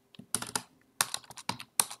red.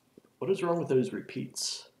 What is wrong with those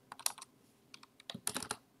repeats?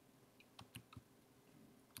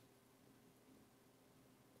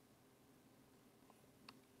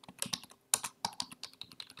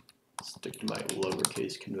 Stick to my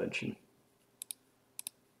lowercase convention.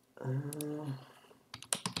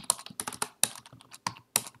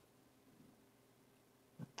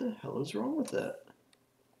 What the hell is wrong with that?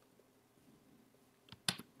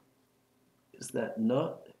 Is that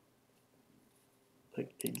not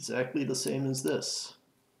like exactly the same as this,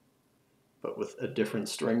 but with a different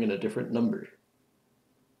string and a different number?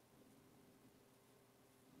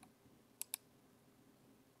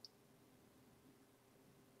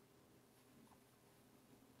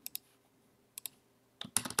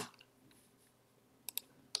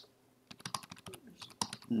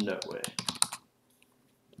 No way.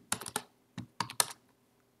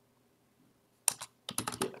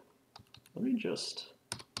 Yeah. Let me just...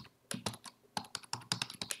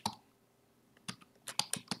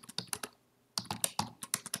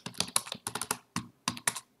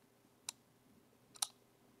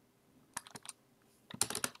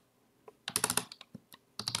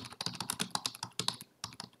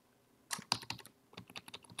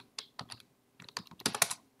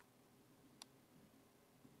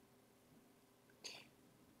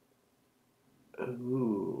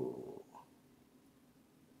 Ooh.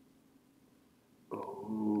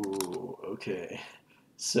 Oh, okay.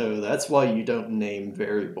 So that's why you don't name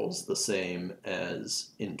variables the same as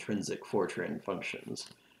intrinsic Fortran functions,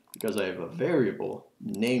 because I have a variable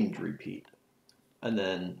named repeat, and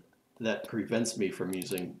then that prevents me from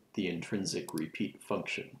using the intrinsic repeat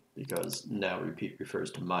function, because now repeat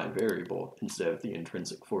refers to my variable instead of the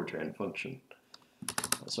intrinsic Fortran function.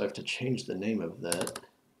 So I have to change the name of that.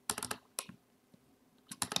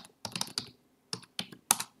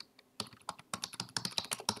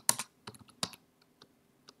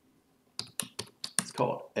 It's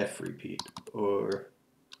called frepeat, or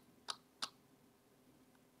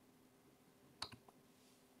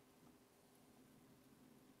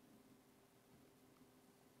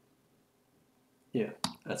yeah,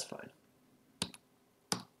 that's fine.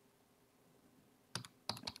 I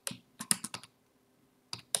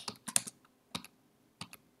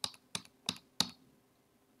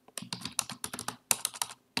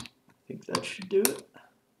think that should do it.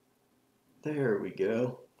 There we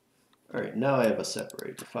go. All right, now I have a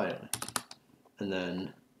separator, finally. And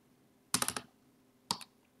then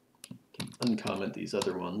uncomment these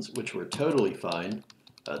other ones, which were totally fine.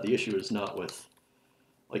 The issue is not with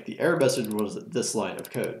like the error message was this line of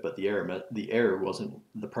code, but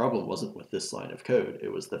the problem wasn't with this line of code.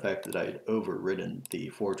 It was the fact that I had overridden the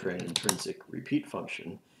Fortran intrinsic repeat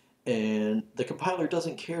function, and the compiler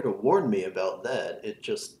doesn't care to warn me about that. It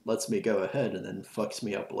just lets me go ahead and then fucks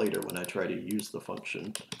me up later when I try to use the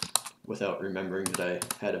function without remembering that I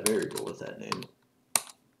had a variable with that name.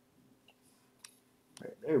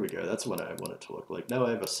 Right, there we go. That's what I want it to look like. Now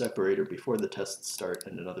I have a separator before the tests start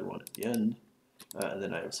and another one at the end. And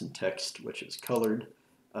then I have some text, which is colored.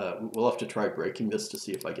 We'll have to try breaking this to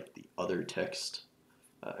see if I get the other text.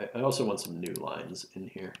 I also want some new lines in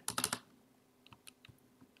here.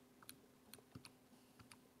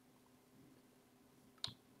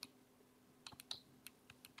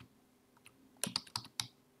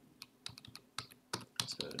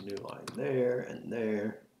 So a new line there and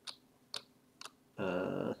there.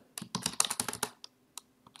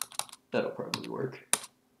 That'll probably work.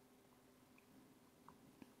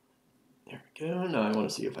 There we go. Now I want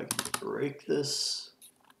to see if I can break this.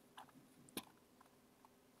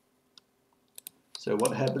 So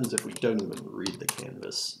what happens if we don't even read the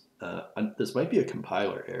canvas? This might be a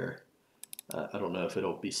compiler error. I don't know if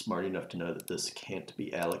it'll be smart enough to know that this can't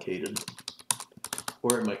be allocated.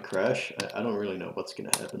 Or it might crash. I don't really know what's going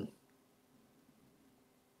to happen.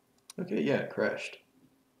 Okay, yeah, it crashed.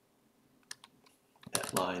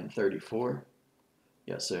 At line 34.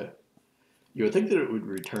 Yeah, so you would think that it would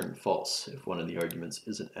return false if one of the arguments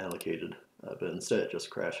isn't allocated, but instead it just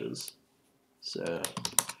crashes. So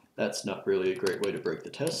that's not really a great way to break the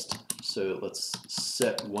test. So let's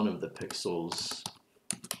set one of the pixels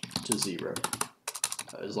to 0.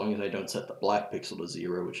 As long as I don't set the black pixel to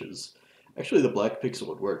 0, which is actually the black pixel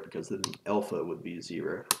would work because then the alpha would be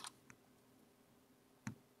 0.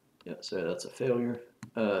 Yeah, so that's a failure.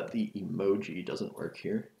 The emoji doesn't work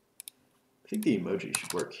here. I think the emoji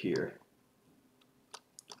should work here.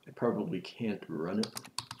 I probably can't run it.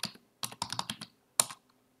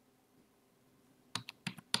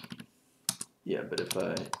 Yeah, but if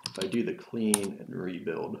I do the clean and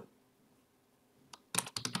rebuild,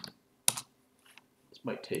 this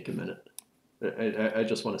might take a minute. I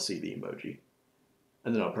just want to see the emoji.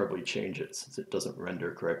 And then I'll probably change it since it doesn't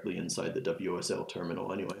render correctly inside the WSL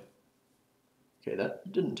terminal anyway. Okay,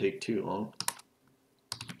 that didn't take too long.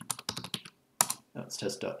 Now let's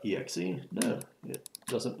test.exe. No, it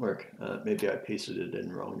doesn't work. Maybe I pasted it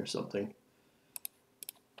in wrong or something.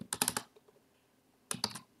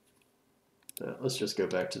 Let's just go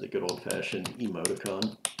back to the good old-fashioned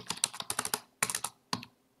emoticon.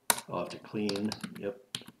 I'll have to clean. Yep.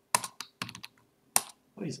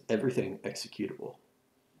 Why is everything executable?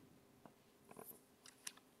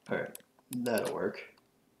 Alright, that'll work.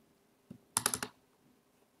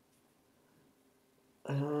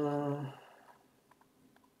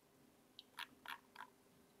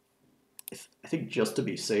 I think just to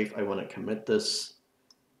be safe, I want to commit this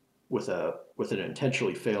with an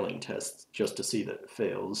intentionally failing test just to see that it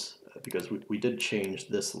fails, because we did change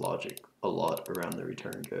this logic a lot around the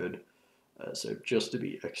return code. So just to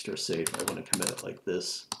be extra safe, I want to commit it like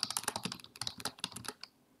this.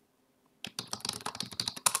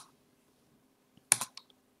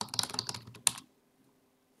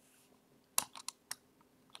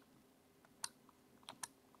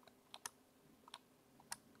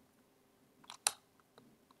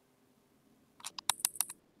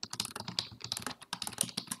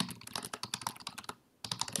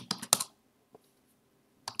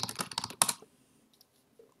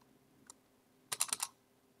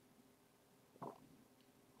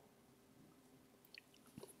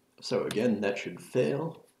 So again, that should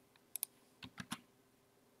fail.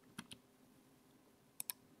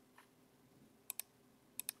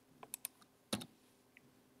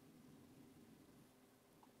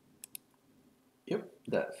 Yep,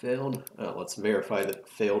 that failed. Let's verify that it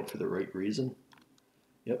failed for the right reason.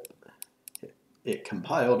 Yep, it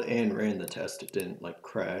compiled and ran the test. It didn't like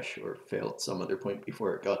crash or fail at some other point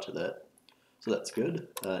before it got to that. So that's good.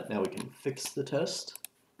 Now we can fix the test.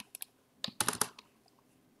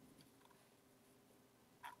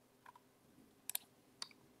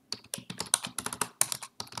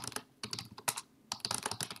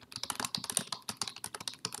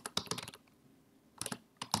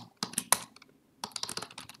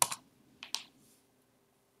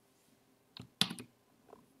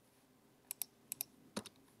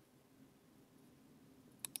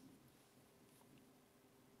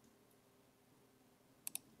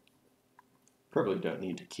 Probably don't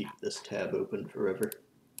need to keep this tab open forever.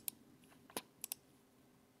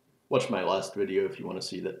 Watch my last video if you want to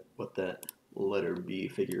see what that letter B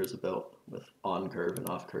figure is about with on-curve and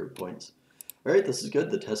off-curve points. Alright, this is good.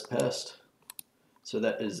 The test passed. So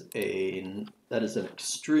that is an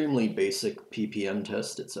extremely basic PPM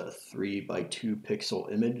test. It's a 3x2 pixel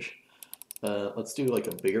image. Let's do like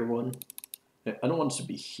a bigger one. I don't want it to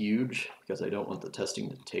be huge because I don't want the testing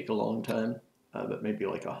to take a long time, but maybe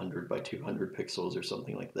like 100 by 200 pixels or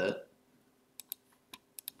something like that.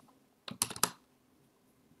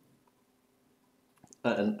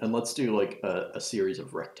 And let's do like a series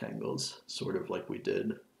of rectangles, sort of like we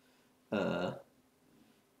did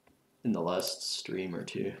in the last stream or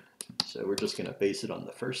two. So we're just going to base it on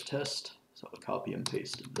the first test. So I'll copy and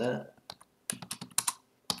paste that.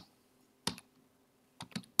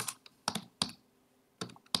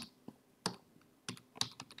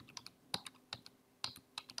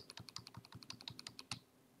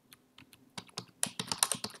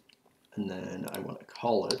 And then I want to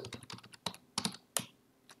call it.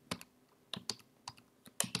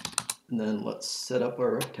 And then let's set up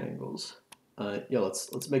our rectangles. Yeah,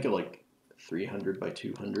 let's make it like 300 by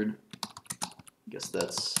 200. I guess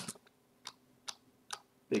that's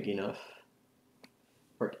big enough.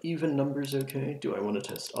 Are even numbers okay? Do I want to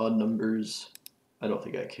test odd numbers? I don't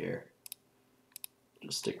think I care.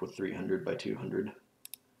 Just stick with 300 by 200.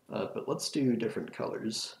 But let's do different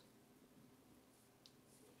colors.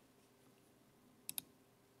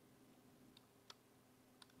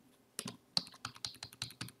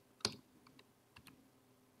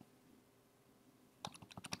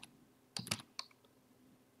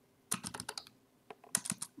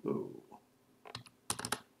 Ooh.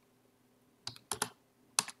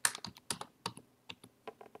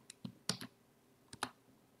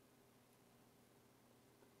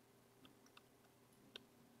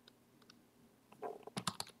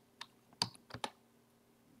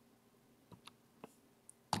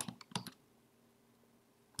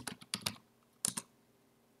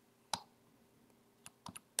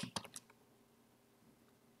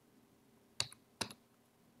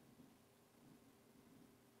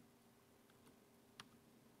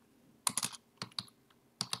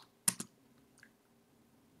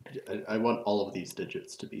 I want all of these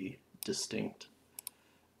digits to be distinct.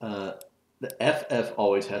 The FF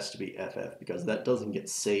always has to be FF because that doesn't get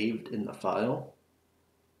saved in the file.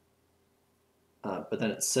 But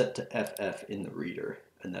then it's set to FF in the reader,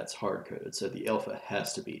 and that's hard-coded. So the alpha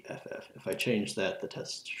has to be FF. If I change that, the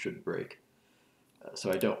test should break.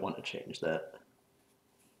 So I don't want to change that.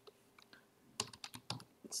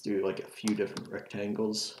 Let's do like a few different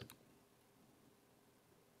rectangles.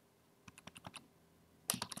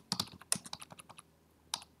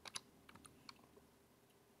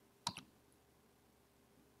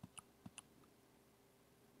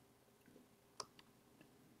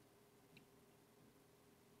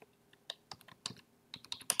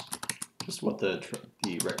 Just want the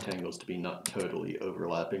rectangles to be not totally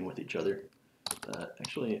overlapping with each other.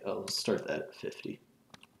 Actually, I'll start that at 50.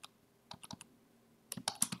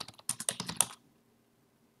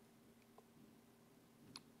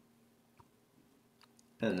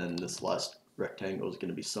 And then this last rectangle is going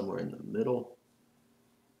to be somewhere in the middle.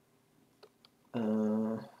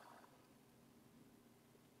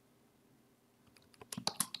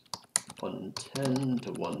 110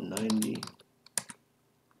 to 190.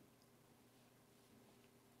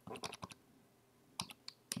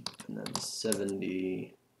 And then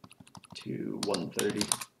 70 to 130.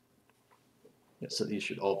 Yeah, so these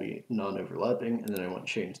should all be non-overlapping. And then I want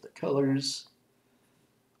to change the colors.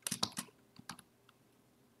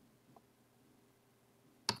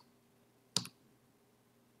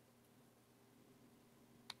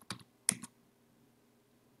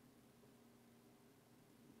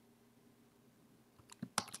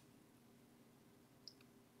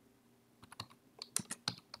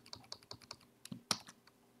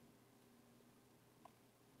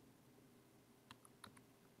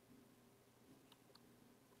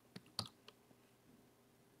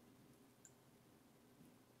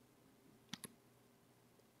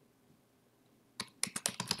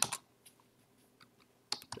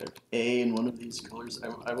 I have A in one of these colors.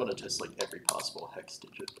 I want to test like every possible hex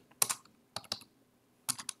digit.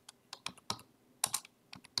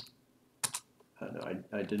 No,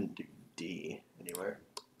 I didn't do D anywhere.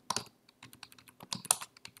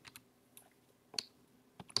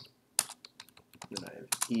 Then I have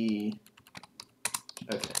E.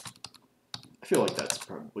 Okay. I feel like that's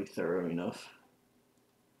probably thorough enough.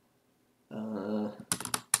 Now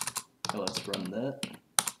let's run that.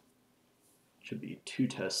 Should be 2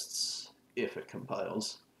 tests if it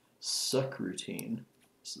compiles. Suck routine.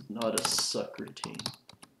 This is not a suck routine.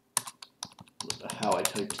 Look at how I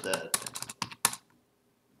typed that.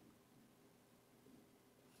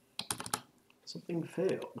 Something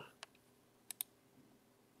failed.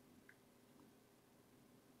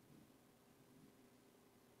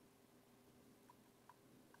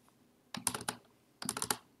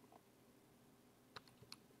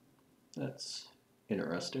 That's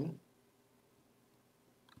interesting.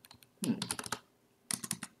 Let's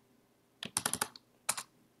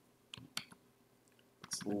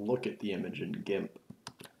look at the image in GIMP.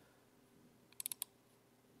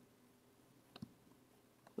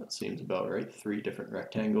 That seems about right. 3 different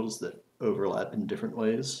rectangles that overlap in different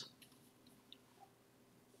ways.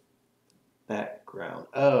 Background.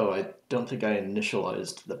 Oh, I don't think I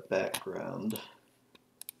initialized the background.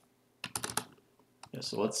 Yeah,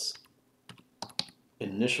 so let's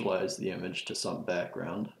initialize the image to some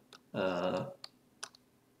background.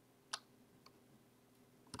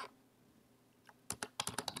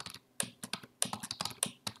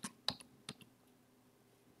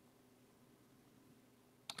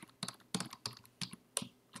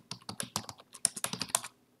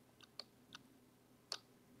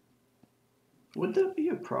 Would that be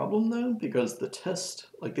a problem though? Because the test,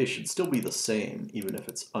 like they should still be the same even if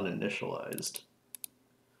it's uninitialized.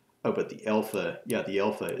 Oh, but the alpha, yeah, the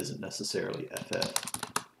alpha isn't necessarily FF.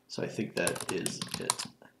 So I think that is it.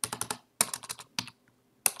 I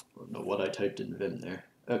don't know what I typed in Vim there.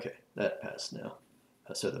 Okay, that passed now.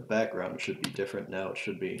 So the background should be different now. It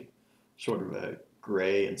should be sort of a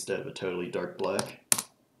gray instead of a totally dark black.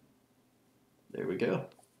 There we go.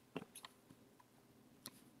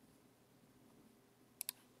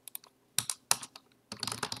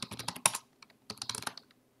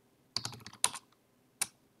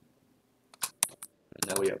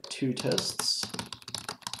 Now we have 2 tests.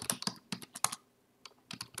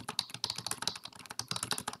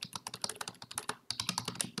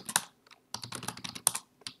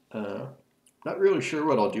 Not really sure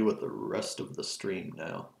what I'll do with the rest of the stream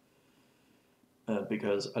now.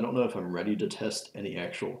 Because I don't know if I'm ready to test any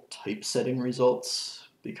actual typesetting results,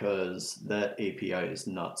 because that API is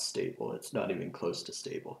not stable. It's not even close to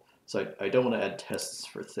stable. So I don't want to add tests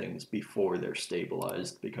for things before they're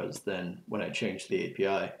stabilized, because then when I change the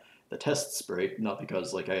API, the tests break, not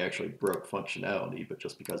because like I actually broke functionality, but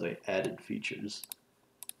just because I added features.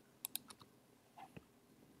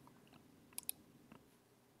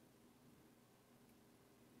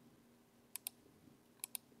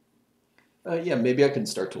 Yeah, maybe I can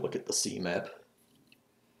start to look at the cmap.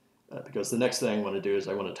 Because the next thing I want to do is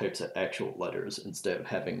I want to typeset actual letters instead of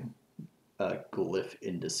having glyph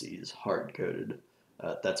indices hard-coded.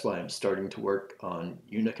 That's why I'm starting to work on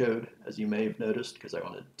Unicode, as you may have noticed, because I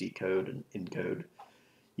want to decode and encode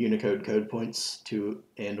Unicode code points to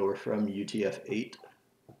and or from UTF-8.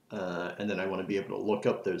 And then I want to be able to look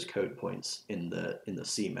up those code points in the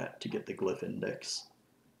cmap to get the glyph index.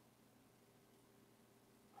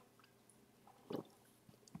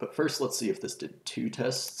 But first, let's see if this did 2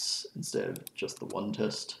 tests instead of just the 1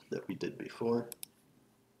 test that we did before.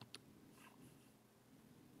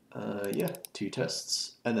 Yeah, 2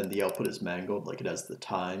 tests. And then the output is mangled, like it has the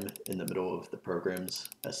time in the middle of the program's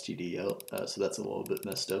std out. So that's a little bit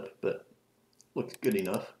messed up, but looks good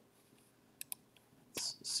enough.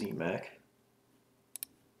 It's cmac.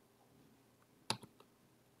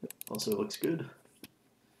 Also looks good.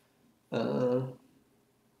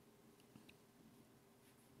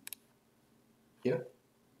 Yeah.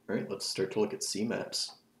 All right, let's start to look at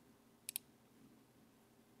cmaps.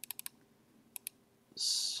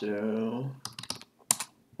 So,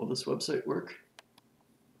 will this website work?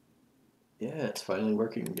 Yeah, it's finally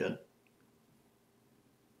working again.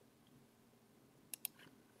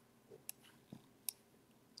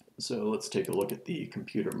 So let's take a look at the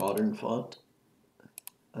Computer Modern font.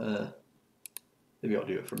 Maybe I'll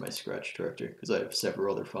do it for my Scratch directory because I have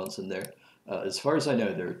several other fonts in there. As far as I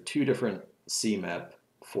know, there are 2 different cmap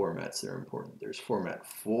formats that are important. There's format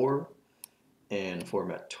 4 and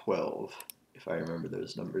format 12, if I remember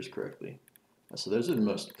those numbers correctly. So those are the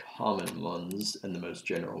most common ones and the most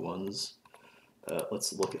general ones.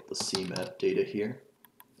 Let's look at the cmap data here.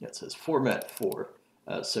 Yeah, it says format 4.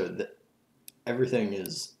 So that everything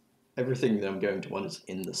that I'm going to want is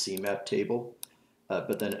in the cmap table,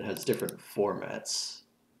 but then it has different formats,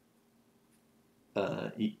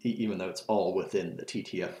 even though it's all within the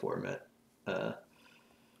TTF format.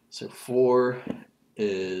 So 4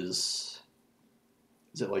 is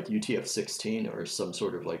it like UTF-16 or some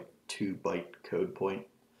sort of like 2-byte code point?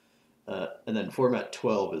 And then format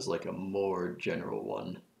 12 is like a more general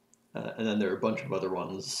one. And then there are a bunch of other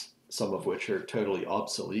ones, some of which are totally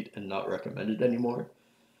obsolete and not recommended anymore.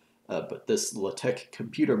 But this LaTeX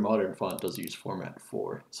Computer Modern font does use format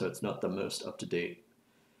 4, so it's not the most up-to-date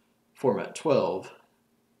format 12.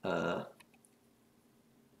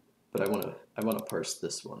 But I want to parse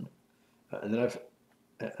this one. And then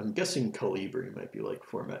I'm guessing Calibri might be like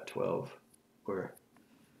format 12, or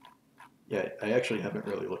yeah, I actually haven't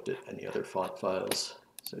really looked at any other font files.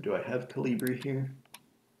 So do I have Calibri here?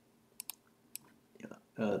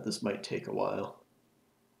 Yeah, this might take a while.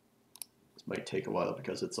 This might take a while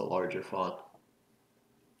because it's a larger font.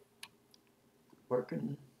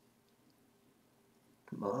 Working.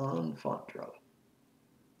 Come on, font drop.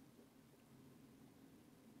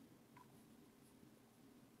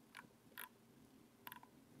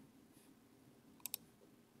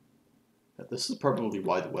 This is probably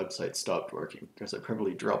why the website stopped working, because I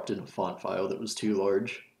probably dropped in a font file that was too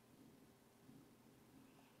large.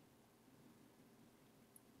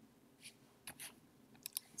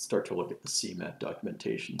 Let's start to look at the cmap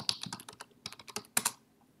documentation.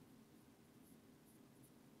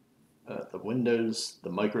 The Windows, the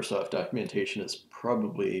Microsoft documentation is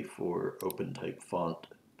probably for OpenType font,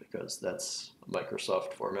 because that's a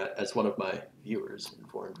Microsoft format, as one of my viewers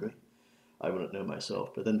informed me. I wouldn't know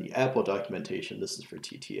myself. But then the Apple documentation, this is for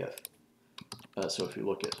TTF. So if you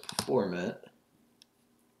look at format,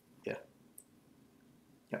 yeah,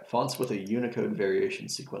 fonts with a Unicode variation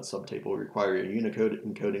sequence subtable require a Unicode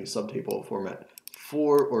encoding subtable format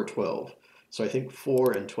 4 or 12. So I think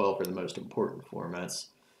 4 and 12 are the most important formats.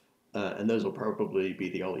 And those will probably be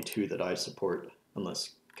the only two that I support,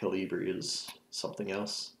 unless Calibri is something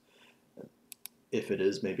else. If it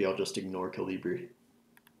is, maybe I'll just ignore Calibri,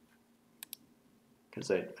 because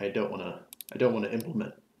I don't want to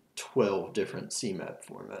implement 12 different cmap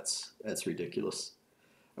formats. That's ridiculous.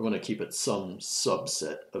 I want to keep it some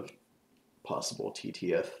subset of possible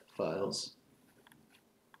TTF files.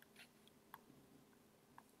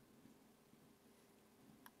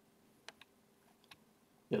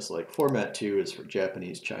 Yes, like format 2 is for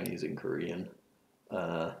Japanese, Chinese, and Korean.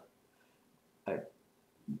 I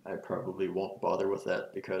probably won't bother with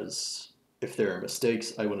that, because if there are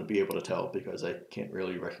mistakes, I wouldn't be able to tell, because I can't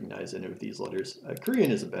really recognize any of these letters. Korean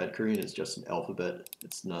isn't bad. Korean is just an alphabet.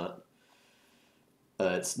 It's not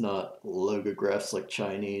logographs like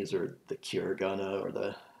Chinese or the hiragana or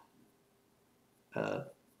the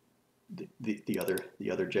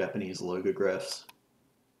other Japanese logographs.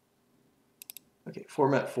 Okay,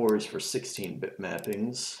 format 4 is for 16-bit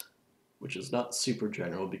mappings, which is not super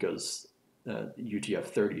general, because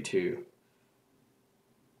UTF-32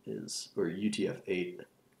 is, or UTF-8.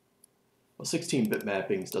 Well, 16-bit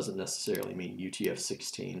mappings doesn't necessarily mean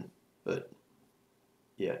UTF-16, but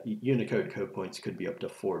yeah, Unicode code points could be up to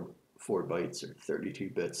 4 bytes or 32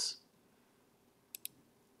 bits.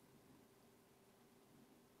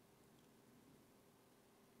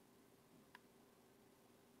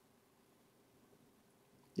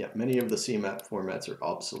 Yeah, many of the cmap formats are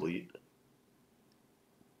obsolete,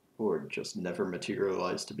 or just never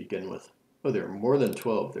materialized to begin with. Oh, there are more than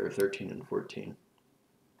 12. There are 13 and 14.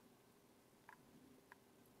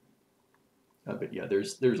 But yeah,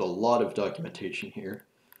 there's a lot of documentation here.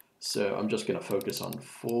 So I'm just going to focus on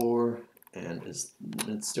 4, and it's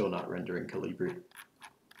still not rendering Calibri.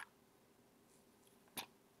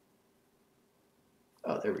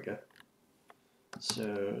 Oh, there we go.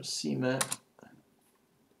 So cmap.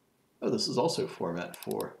 Oh, this is also format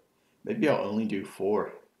 4. Maybe I'll only do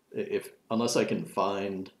 4, unless I can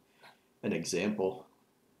find an example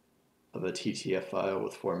of a TTF file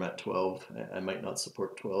with format 12. I might not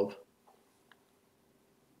support 12.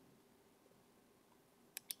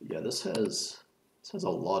 Yeah, this has a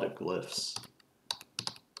lot of glyphs.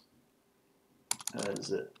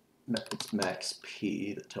 It's max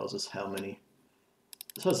P that tells us how many.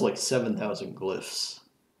 This has like 7,000 glyphs,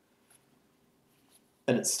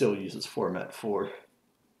 and it still uses format 4.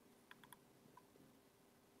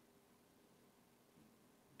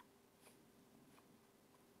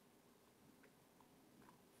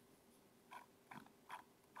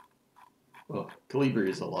 Well, Calibri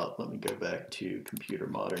is a lot. Let me go back to Computer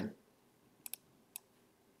Modern.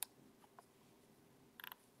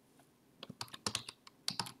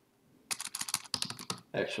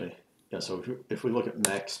 Actually, yeah, so if we look at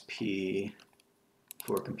max P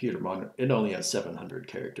for Computer Modern, it only has 700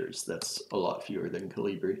 characters. That's a lot fewer than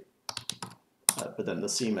Calibri. But then the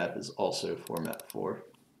cmap is also format 4.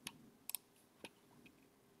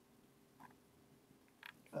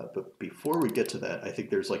 But before we get to that, I think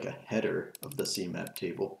there's like a header of the cmap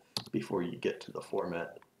table before you get to the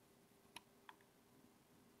format.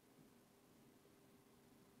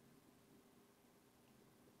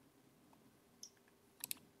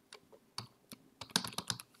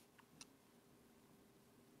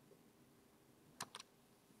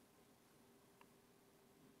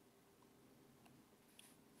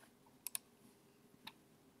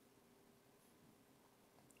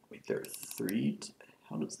 Wait, there are 3?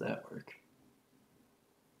 How does that work?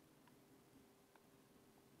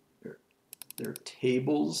 there are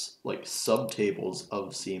tables, like subtables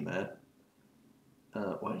of cmap.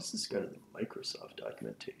 Why does this go to the Microsoft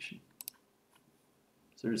documentation?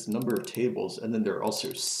 So there's a number of tables, and then there are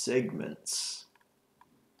also segments.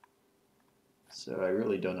 So I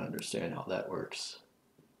really don't understand how that works.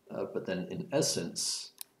 But then in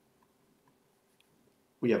essence,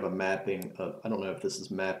 we have a mapping of, I don't know if this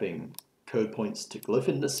is mapping code points to glyph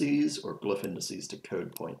indices or glyph indices to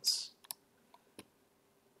code points.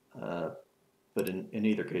 But in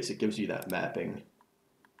either case, it gives you that mapping.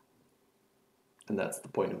 And that's the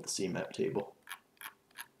point of the cmap table.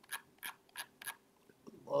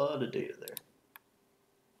 A lot of data there.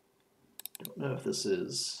 Don't know if this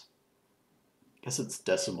is, I guess it's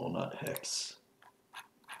decimal, not hex.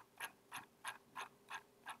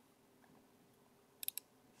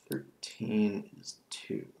 13 is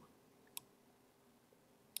 2.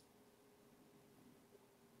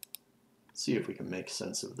 Let's see if we can make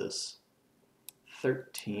sense of this.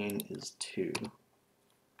 13 is 2.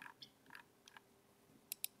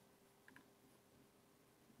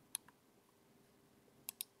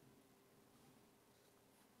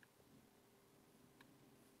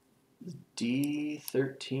 D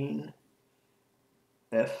 13,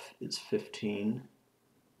 F is 15.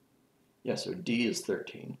 Yeah, so D is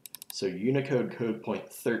 13. So Unicode code point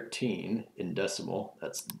 13 in decimal,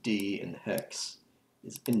 that's D in hex,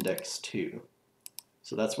 is index 2.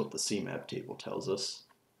 So that's what the cmap table tells us.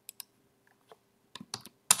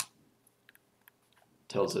 It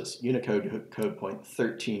tells us Unicode code point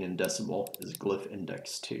 13 in decimal is glyph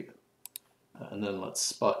index 2. And then let's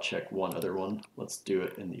spot check one other one. Let's do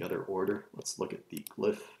it in the other order. Let's look at the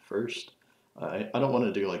glyph first. I don't want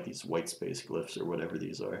to do like these white space glyphs or whatever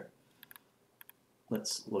these are.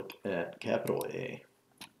 Let's look at capital A.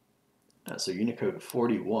 So Unicode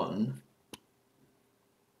 41.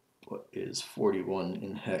 What is 41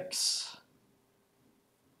 in hex?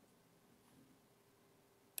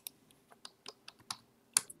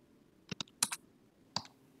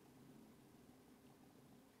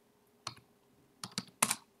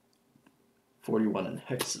 .41 in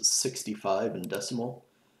hex is 65 in decimal.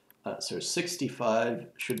 So 65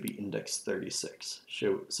 should be index 36.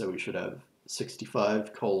 So we should have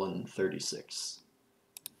 65 colon 36.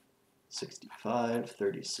 65,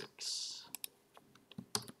 36.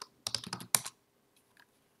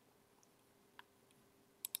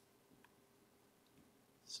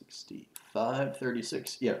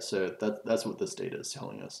 Yeah, so that's what this data is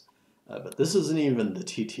telling us. But this isn't even the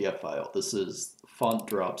TTF file. This is font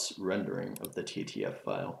drops rendering of the TTF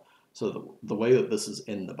file. So the way that this is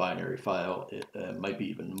in the binary file, it might be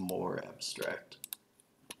even more abstract.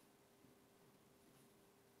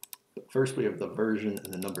 But first we have the version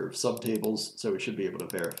and the number of subtables, so we should be able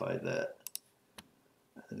to verify that.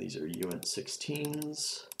 And these are uint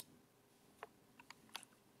 16s.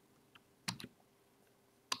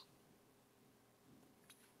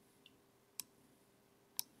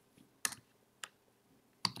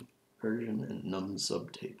 Version and num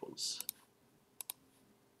subtables.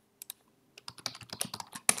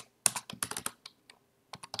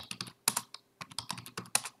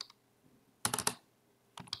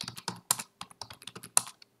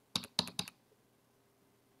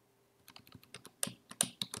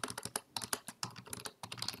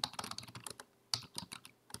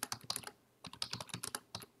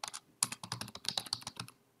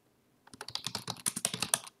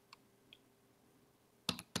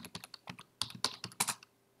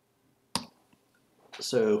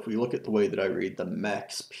 So if we look at the way that I read the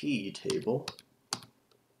max p table,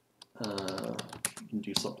 we can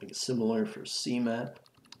do something similar for cmap.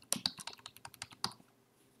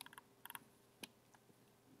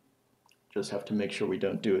 Just have to make sure we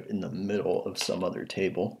don't do it in the middle of some other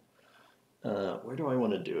table. Where do I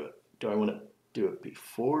want to do it? Do I want to do it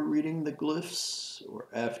before reading the glyphs or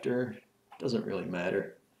after? Doesn't really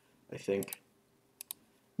matter, I think.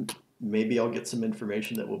 Maybe I'll get some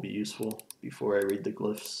information that will be useful before I read the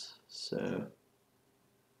glyphs, so I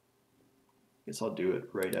guess I'll do it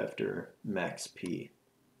right after max p.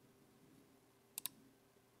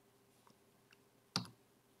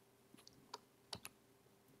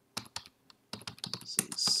 So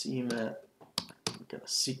cmap, we're going to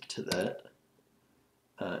seek to that,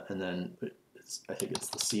 and then I think it's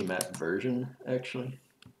the cmap version actually.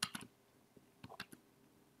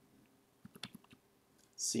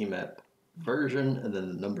 Cmap version, and then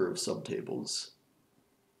the number of subtables.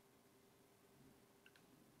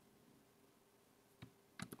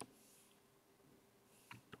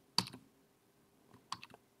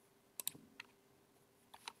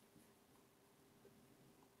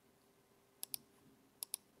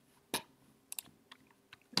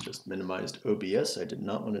 just minimized OBS. I did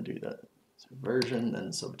not want to do that. So version, then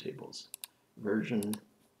subtables. Version.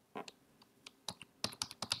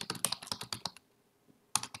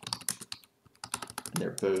 And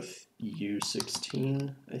they're both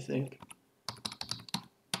U16, I think.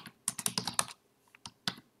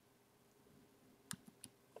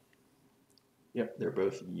 Yep, they're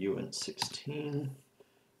both uint16.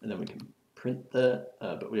 And then we can print that,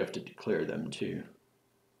 but we have to declare them too.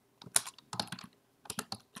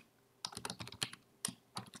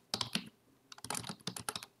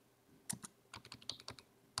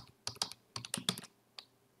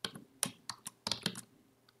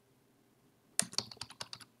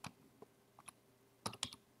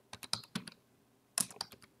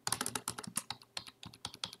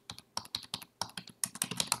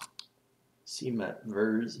 cmap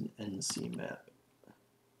vers and cmap.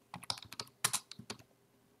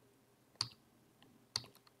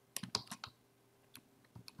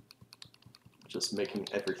 Just making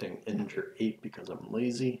everything integer 8 because I'm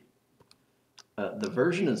lazy. The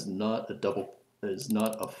version is not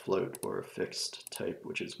a float or a fixed type,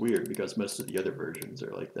 which is weird because most of the other versions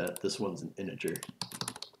are like that. This one's an integer.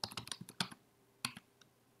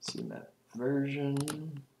 cmap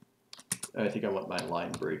version. I think I want my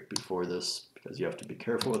line break before this because you have to be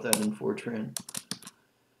careful with that in Fortran.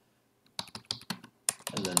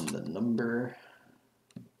 And then the number.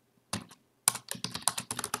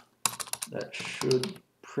 That should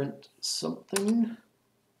print something.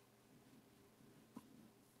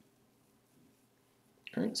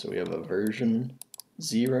 All right, so we have a version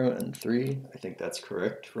 0 and 3. I think that's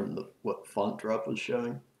correct from what font drop was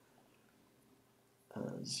showing.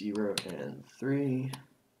 0 and 3.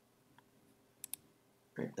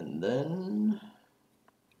 Right, and then,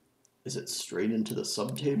 is it straight into the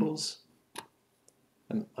subtables?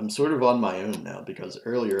 I'm sort of on my own now because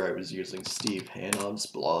earlier I was using Steve Hanov's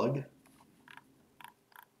blog.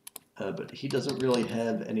 But he doesn't really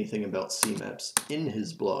have anything about cmaps in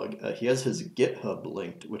his blog. He has his GitHub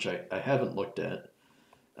linked, which I haven't looked at.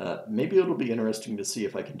 Maybe it'll be interesting to see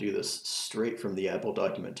if I can do this straight from the Apple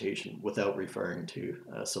documentation without referring to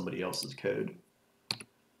somebody else's code.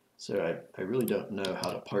 So I really don't know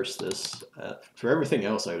how to parse this. For everything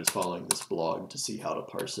else, I was following this blog to see how to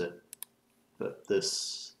parse it, but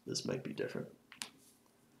this might be different.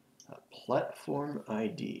 Platform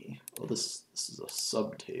ID. Well, this is a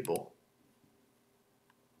subtable.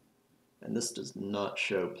 And this does not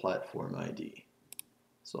show platform ID.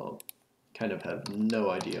 So I'll kind of have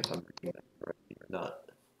no idea if I'm reading that correctly or not.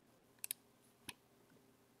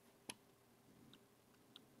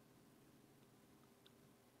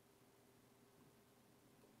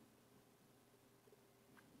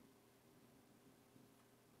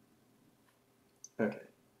 Okay.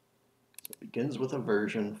 So it begins with a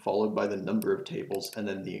version, followed by the number of tables, and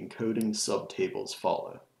then the encoding subtables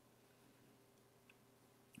follow.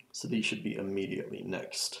 So these should be immediately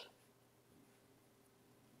next.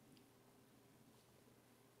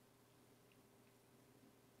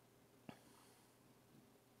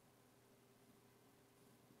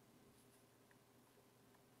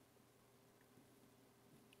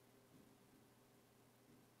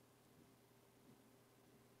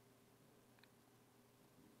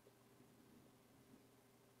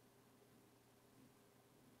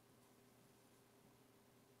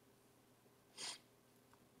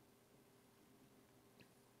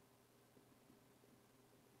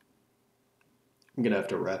 I'm going to have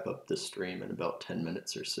to wrap up this stream in about 10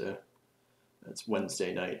 minutes or so. It's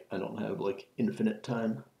Wednesday night. I don't have like infinite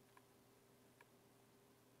time.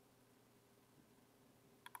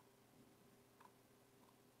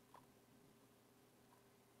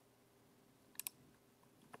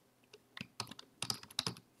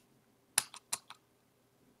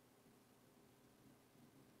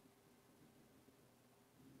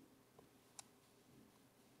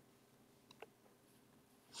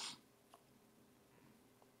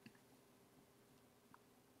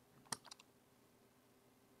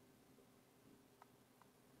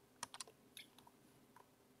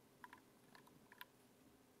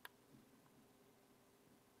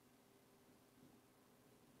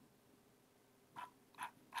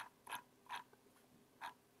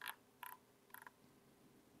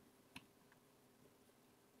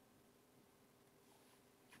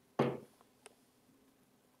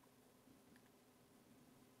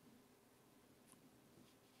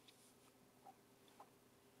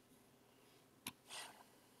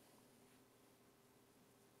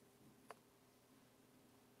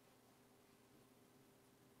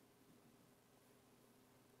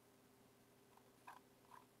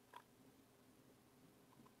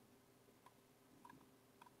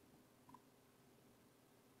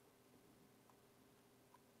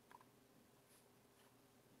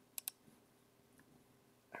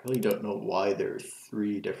 really don't know why there are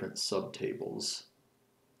 3 different subtables.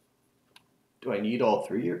 Do I need all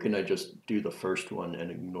 3, or can I just do the first one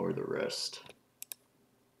and ignore the rest?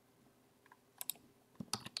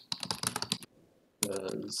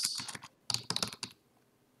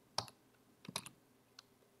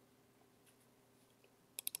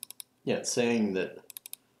 Yeah, it's saying that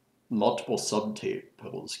multiple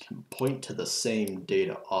subtables can point to the same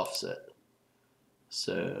data offset.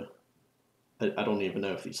 So I don't even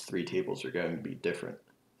know if these 3 tables are going to be different.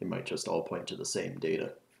 They might just all point to the same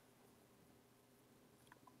data.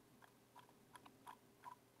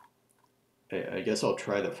 I guess I'll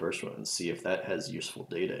try the first one and see if that has useful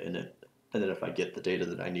data in it. And then if I get the data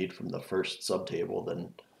that I need from the first subtable,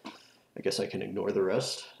 then I guess I can ignore the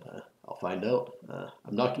rest. I'll find out.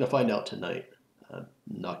 I'm not going to find out tonight. I'm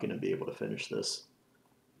not going to be able to finish this.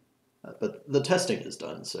 But the testing is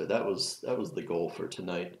done, so that was the goal for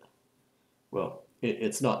tonight. Well,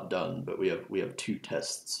 it's not done, but we have 2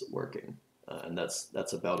 tests working, and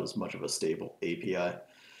that's about as much of a stable API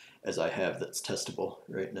as I have that's testable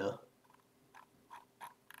right now.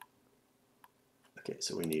 Okay,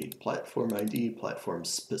 so we need platform ID, platform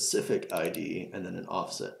specific ID, and then an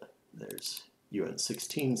offset. There's UN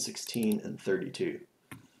 16, 16, and 32.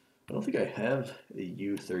 I don't think I have a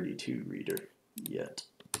U32 reader yet.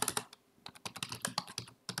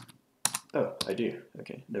 Oh, I do.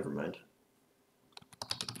 Okay, never mind.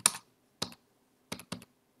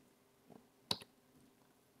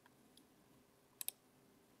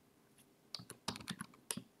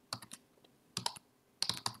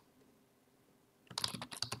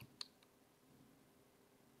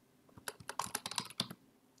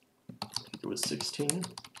 It was 16.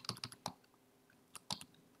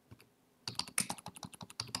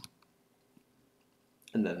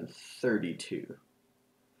 And then 32.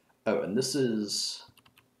 Oh, and this is...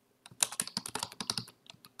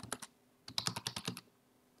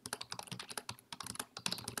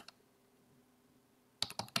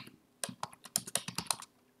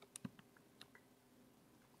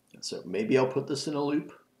 So maybe I'll put this in a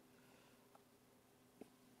loop.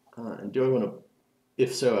 And do I want to...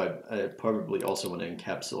 If so, I probably also want to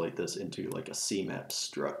encapsulate this into like a cmap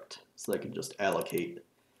struct, so that I can just allocate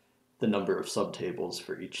the number of subtables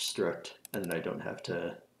for each struct, and then I don't have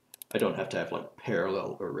to have like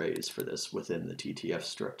parallel arrays for this within the TTF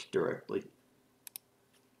struct directly.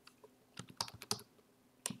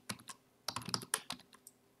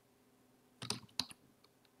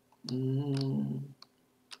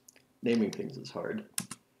 Naming things is hard.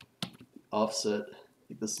 Offset, I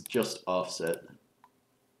think this is just offset.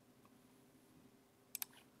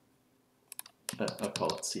 I'll call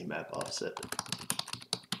it cmap offset.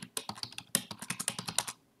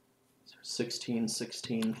 16,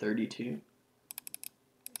 16, 32.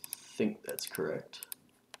 I think that's correct.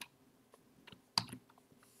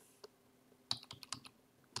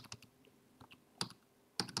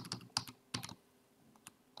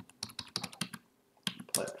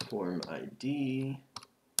 Platform ID,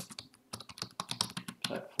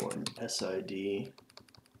 platform SID,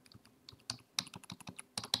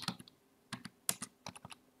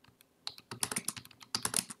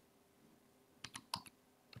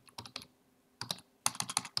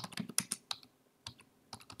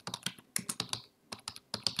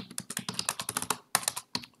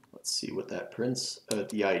 see what that prints.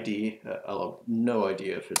 The ID, I'll have no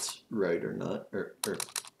idea if it's right or not,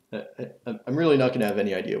 I'm really not going to have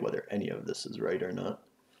any idea whether any of this is right or not.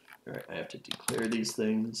 All right, I have to declare these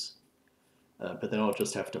things, but then I'll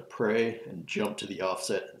just have to pray and jump to the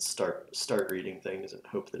offset and start reading things and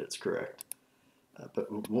hope that it's correct. But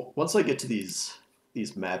once I get to these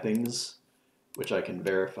mappings, which I can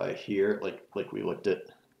verify here, like we looked at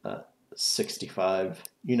 65,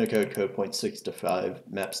 Unicode code point 65,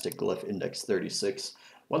 maps to glyph index 36.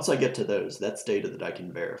 Once I get to those, that's data that I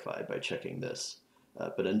can verify by checking this.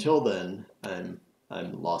 But until then, I'm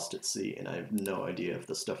lost at sea, and I have no idea if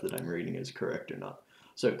the stuff that I'm reading is correct or not.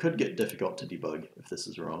 So it could get difficult to debug if this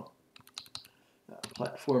is wrong.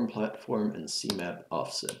 Platform, and cmap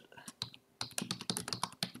offset.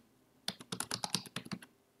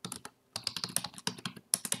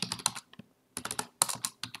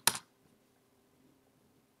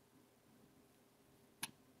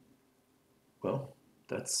 Well,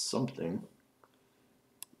 that's something.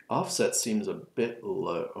 Offset seems a bit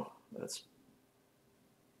low.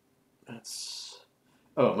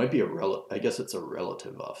 Oh, it might be a I guess it's a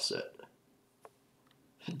relative offset.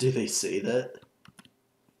 Do they say that?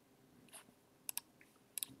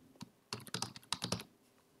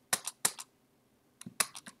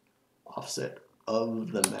 Offset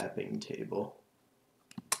of the mapping table.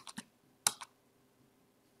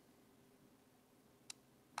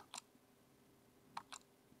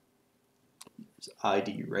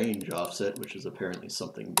 ID range offset, which is apparently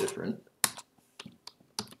something different.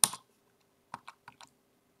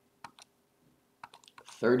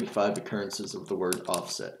 "35 occurrences of the word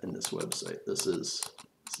offset in this website. This is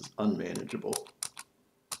unmanageable.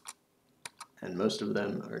 And most of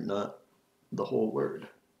them are not the whole word.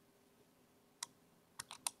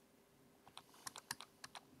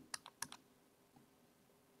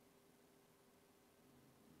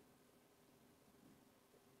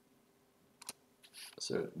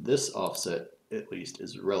 So this offset, at least,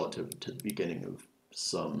 is relative to the beginning of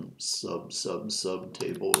some sub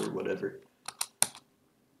table or whatever.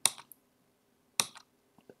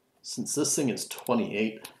 Since this thing is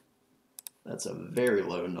 28, that's a very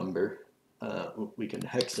low number. We can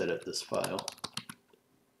hex edit this file.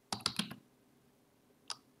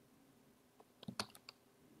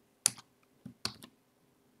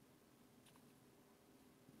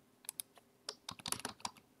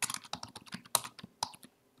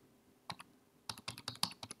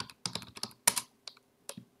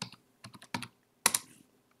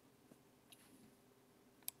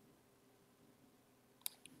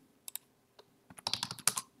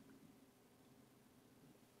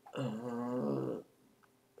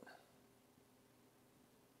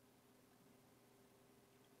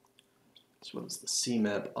 So what is the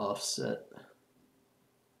cmap offset?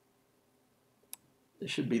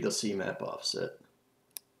 This should be the cmap offset,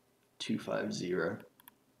 250.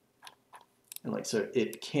 And like, so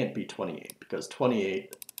it can't be 28, because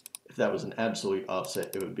 28, if that was an absolute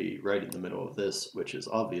offset, it would be right in the middle of this, which is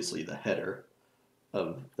obviously the header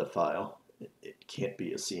of the file. It can't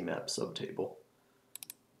be a cmap subtable.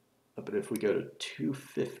 But if we go to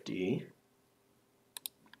 250,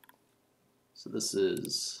 so this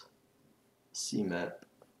is cmap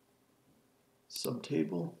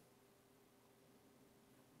subtable.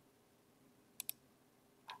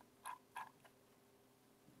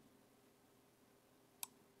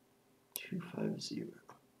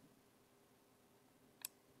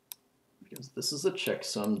 Because this is a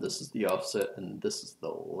checksum, this is the offset, and this is the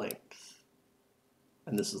length.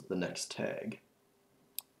 And this is the next tag.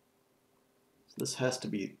 So this has to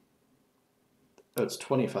be, oh, it's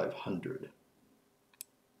 2500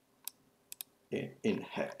 in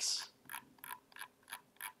hex.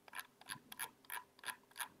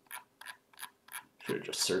 Should have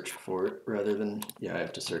just searched for it rather than, yeah, I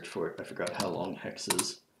have to search for it. I forgot how long hex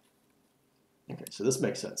is. Okay, so this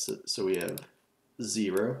makes sense. So we have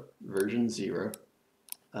 0, version 0,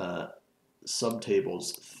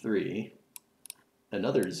 subtables 3,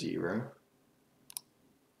 another 0,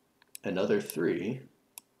 another 3,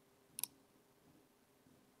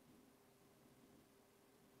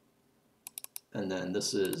 and then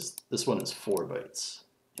this one is 4 bytes.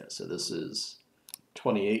 Yeah, so this is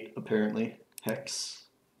 28 apparently, hex.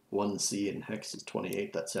 1C in hex is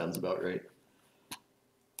 28, that sounds about right.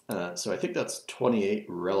 So I think that's 28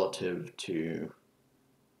 relative to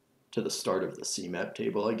the start of the cmap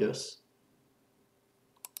table, I guess.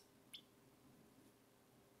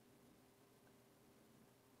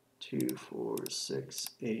 Two, 4, 6,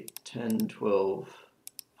 8, 10, 12,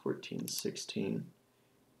 14, 16,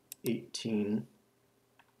 18,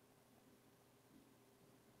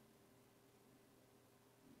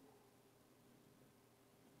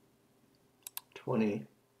 20,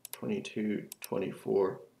 22,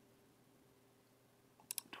 24,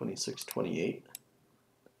 26, 28.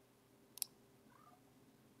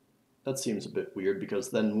 That seems a bit weird, because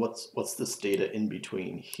then what's this data in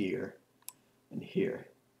between here and here?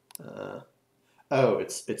 Oh,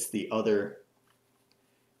 it's the other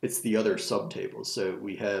subtables. So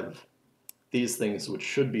we have these things which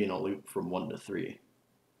should be in a loop from 1 to 3.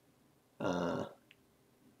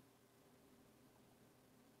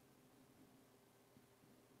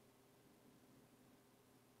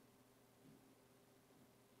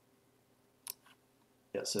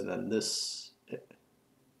 Yeah, so then this,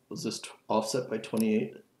 was this offset by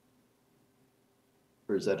 28?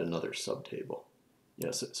 Or is that another subtable?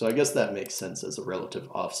 Yes, so I guess that makes sense as a relative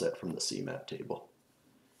offset from the cmap table.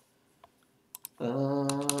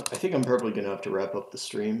 I think I'm probably going to have to wrap up the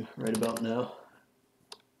stream right about now.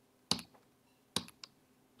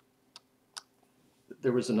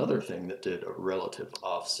 There was another thing that did a relative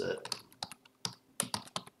offset.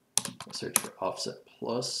 I'll search for offset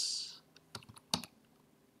plus.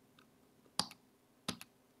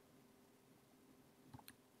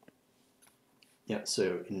 Yeah,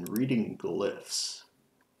 so in reading glyphs,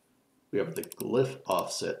 we have the glyph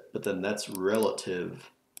offset, but then that's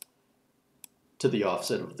relative to the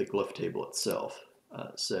offset of the glyph table itself.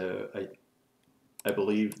 So I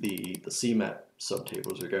believe the cmap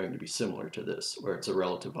subtables are going to be similar to this, where it's a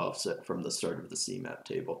relative offset from the start of the cmap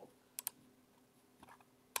table.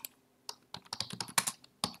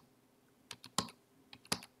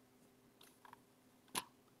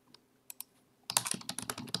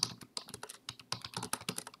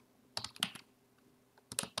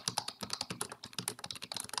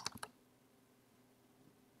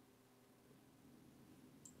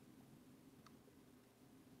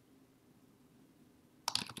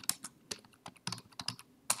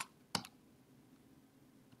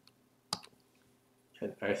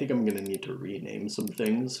 I think I'm going to need to rename some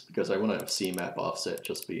things because I want to have cmap offset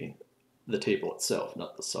just be the table itself,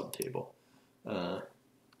 not the subtable.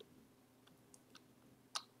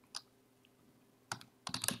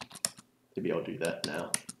 Maybe I'll do that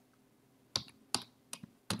now.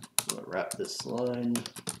 I'm going to wrap this line.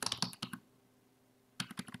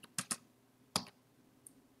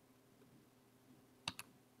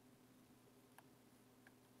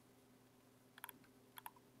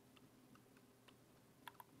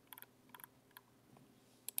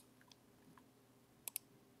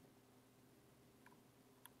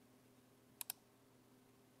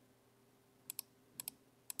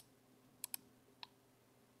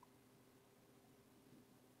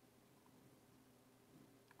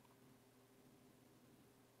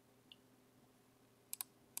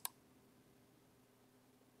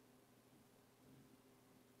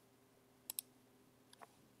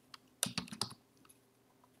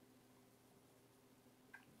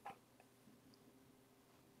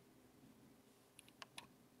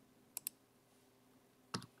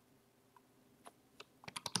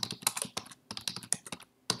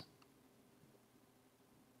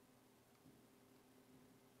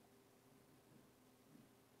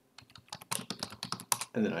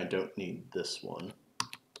 And then I don't need this one.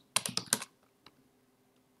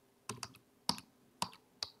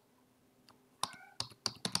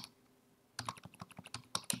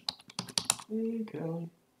 Hey, cali.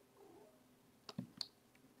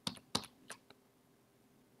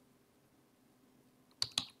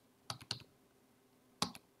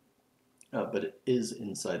 But it is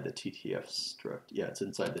inside the TTF struct. Yeah, it's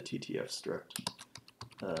inside the TTF struct.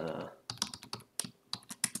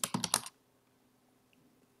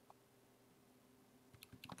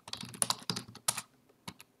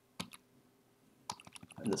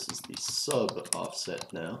 And this is the sub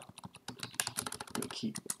offset now. We'll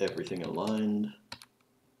keep everything aligned.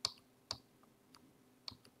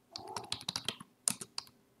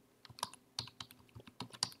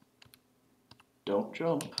 Don't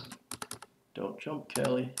jump. Don't jump,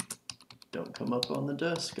 Callie. Don't come up on the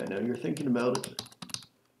desk. I know you're thinking about it.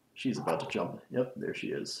 She's about to jump. Yep, there she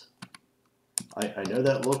is. I know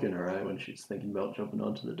that look in her eye when she's thinking about jumping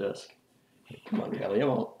onto the desk. Come on, Callie.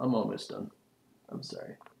 I'm almost done. I'm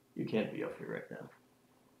sorry. You can't be up here right now.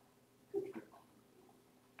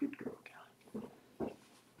 Good girl, Callie.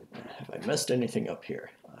 Have I messed anything up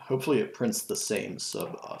here? Hopefully it prints the same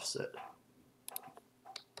sub offset.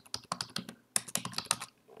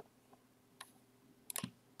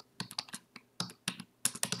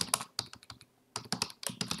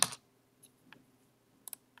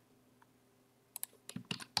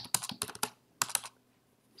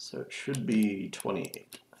 So it should be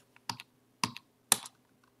 28.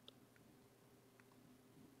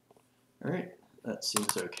 All right, that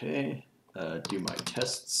seems okay. Do my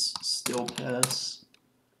tests still pass?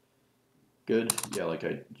 Good. Yeah, like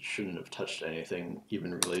I shouldn't have touched anything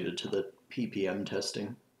even related to the ppm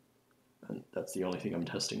testing. And that's the only thing I'm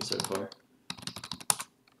testing so far.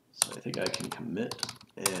 So I think I can commit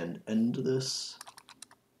and end this.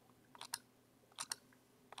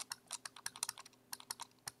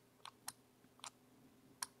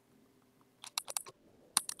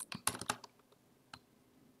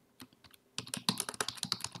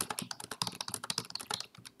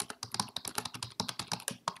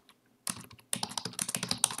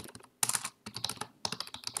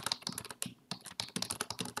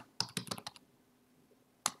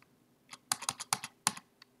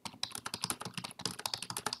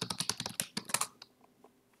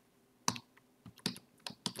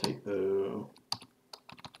 Typo.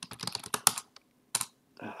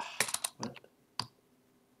 What?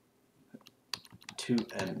 2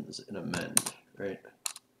 M's in amend, right?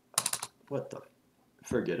 What the?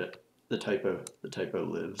 Forget it. The typo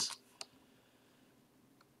lives.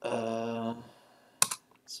 No,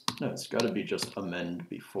 it's got to be just amend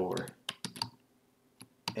before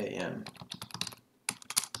AM.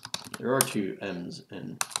 There are 2 M's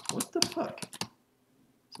in. What the fuck?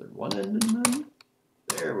 Is there one end in amend?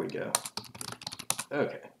 There we go.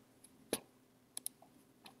 Okay.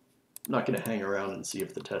 I'm not going to hang around and see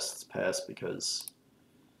if the tests pass because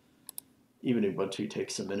even Ubuntu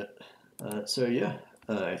takes a minute. So yeah,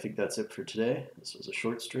 I think that's it for today. This was a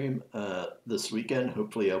short stream. This weekend,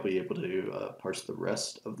 hopefully I'll be able to parse the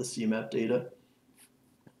rest of the cmap data.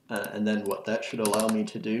 And then what that should allow me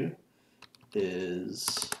to do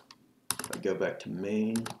is, if I go back to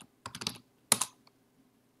main,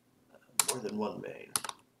 more than one main.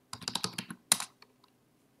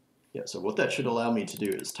 Yeah, so what that should allow me to do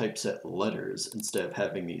is typeset letters instead of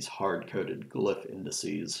having these hard-coded glyph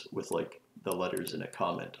indices with like the letters in a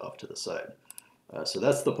comment off to the side. So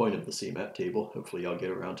that's the point of the cmap table. Hopefully I'll get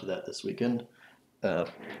around to that this weekend.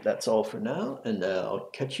 That's all for now, and I'll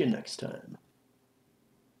catch you next time.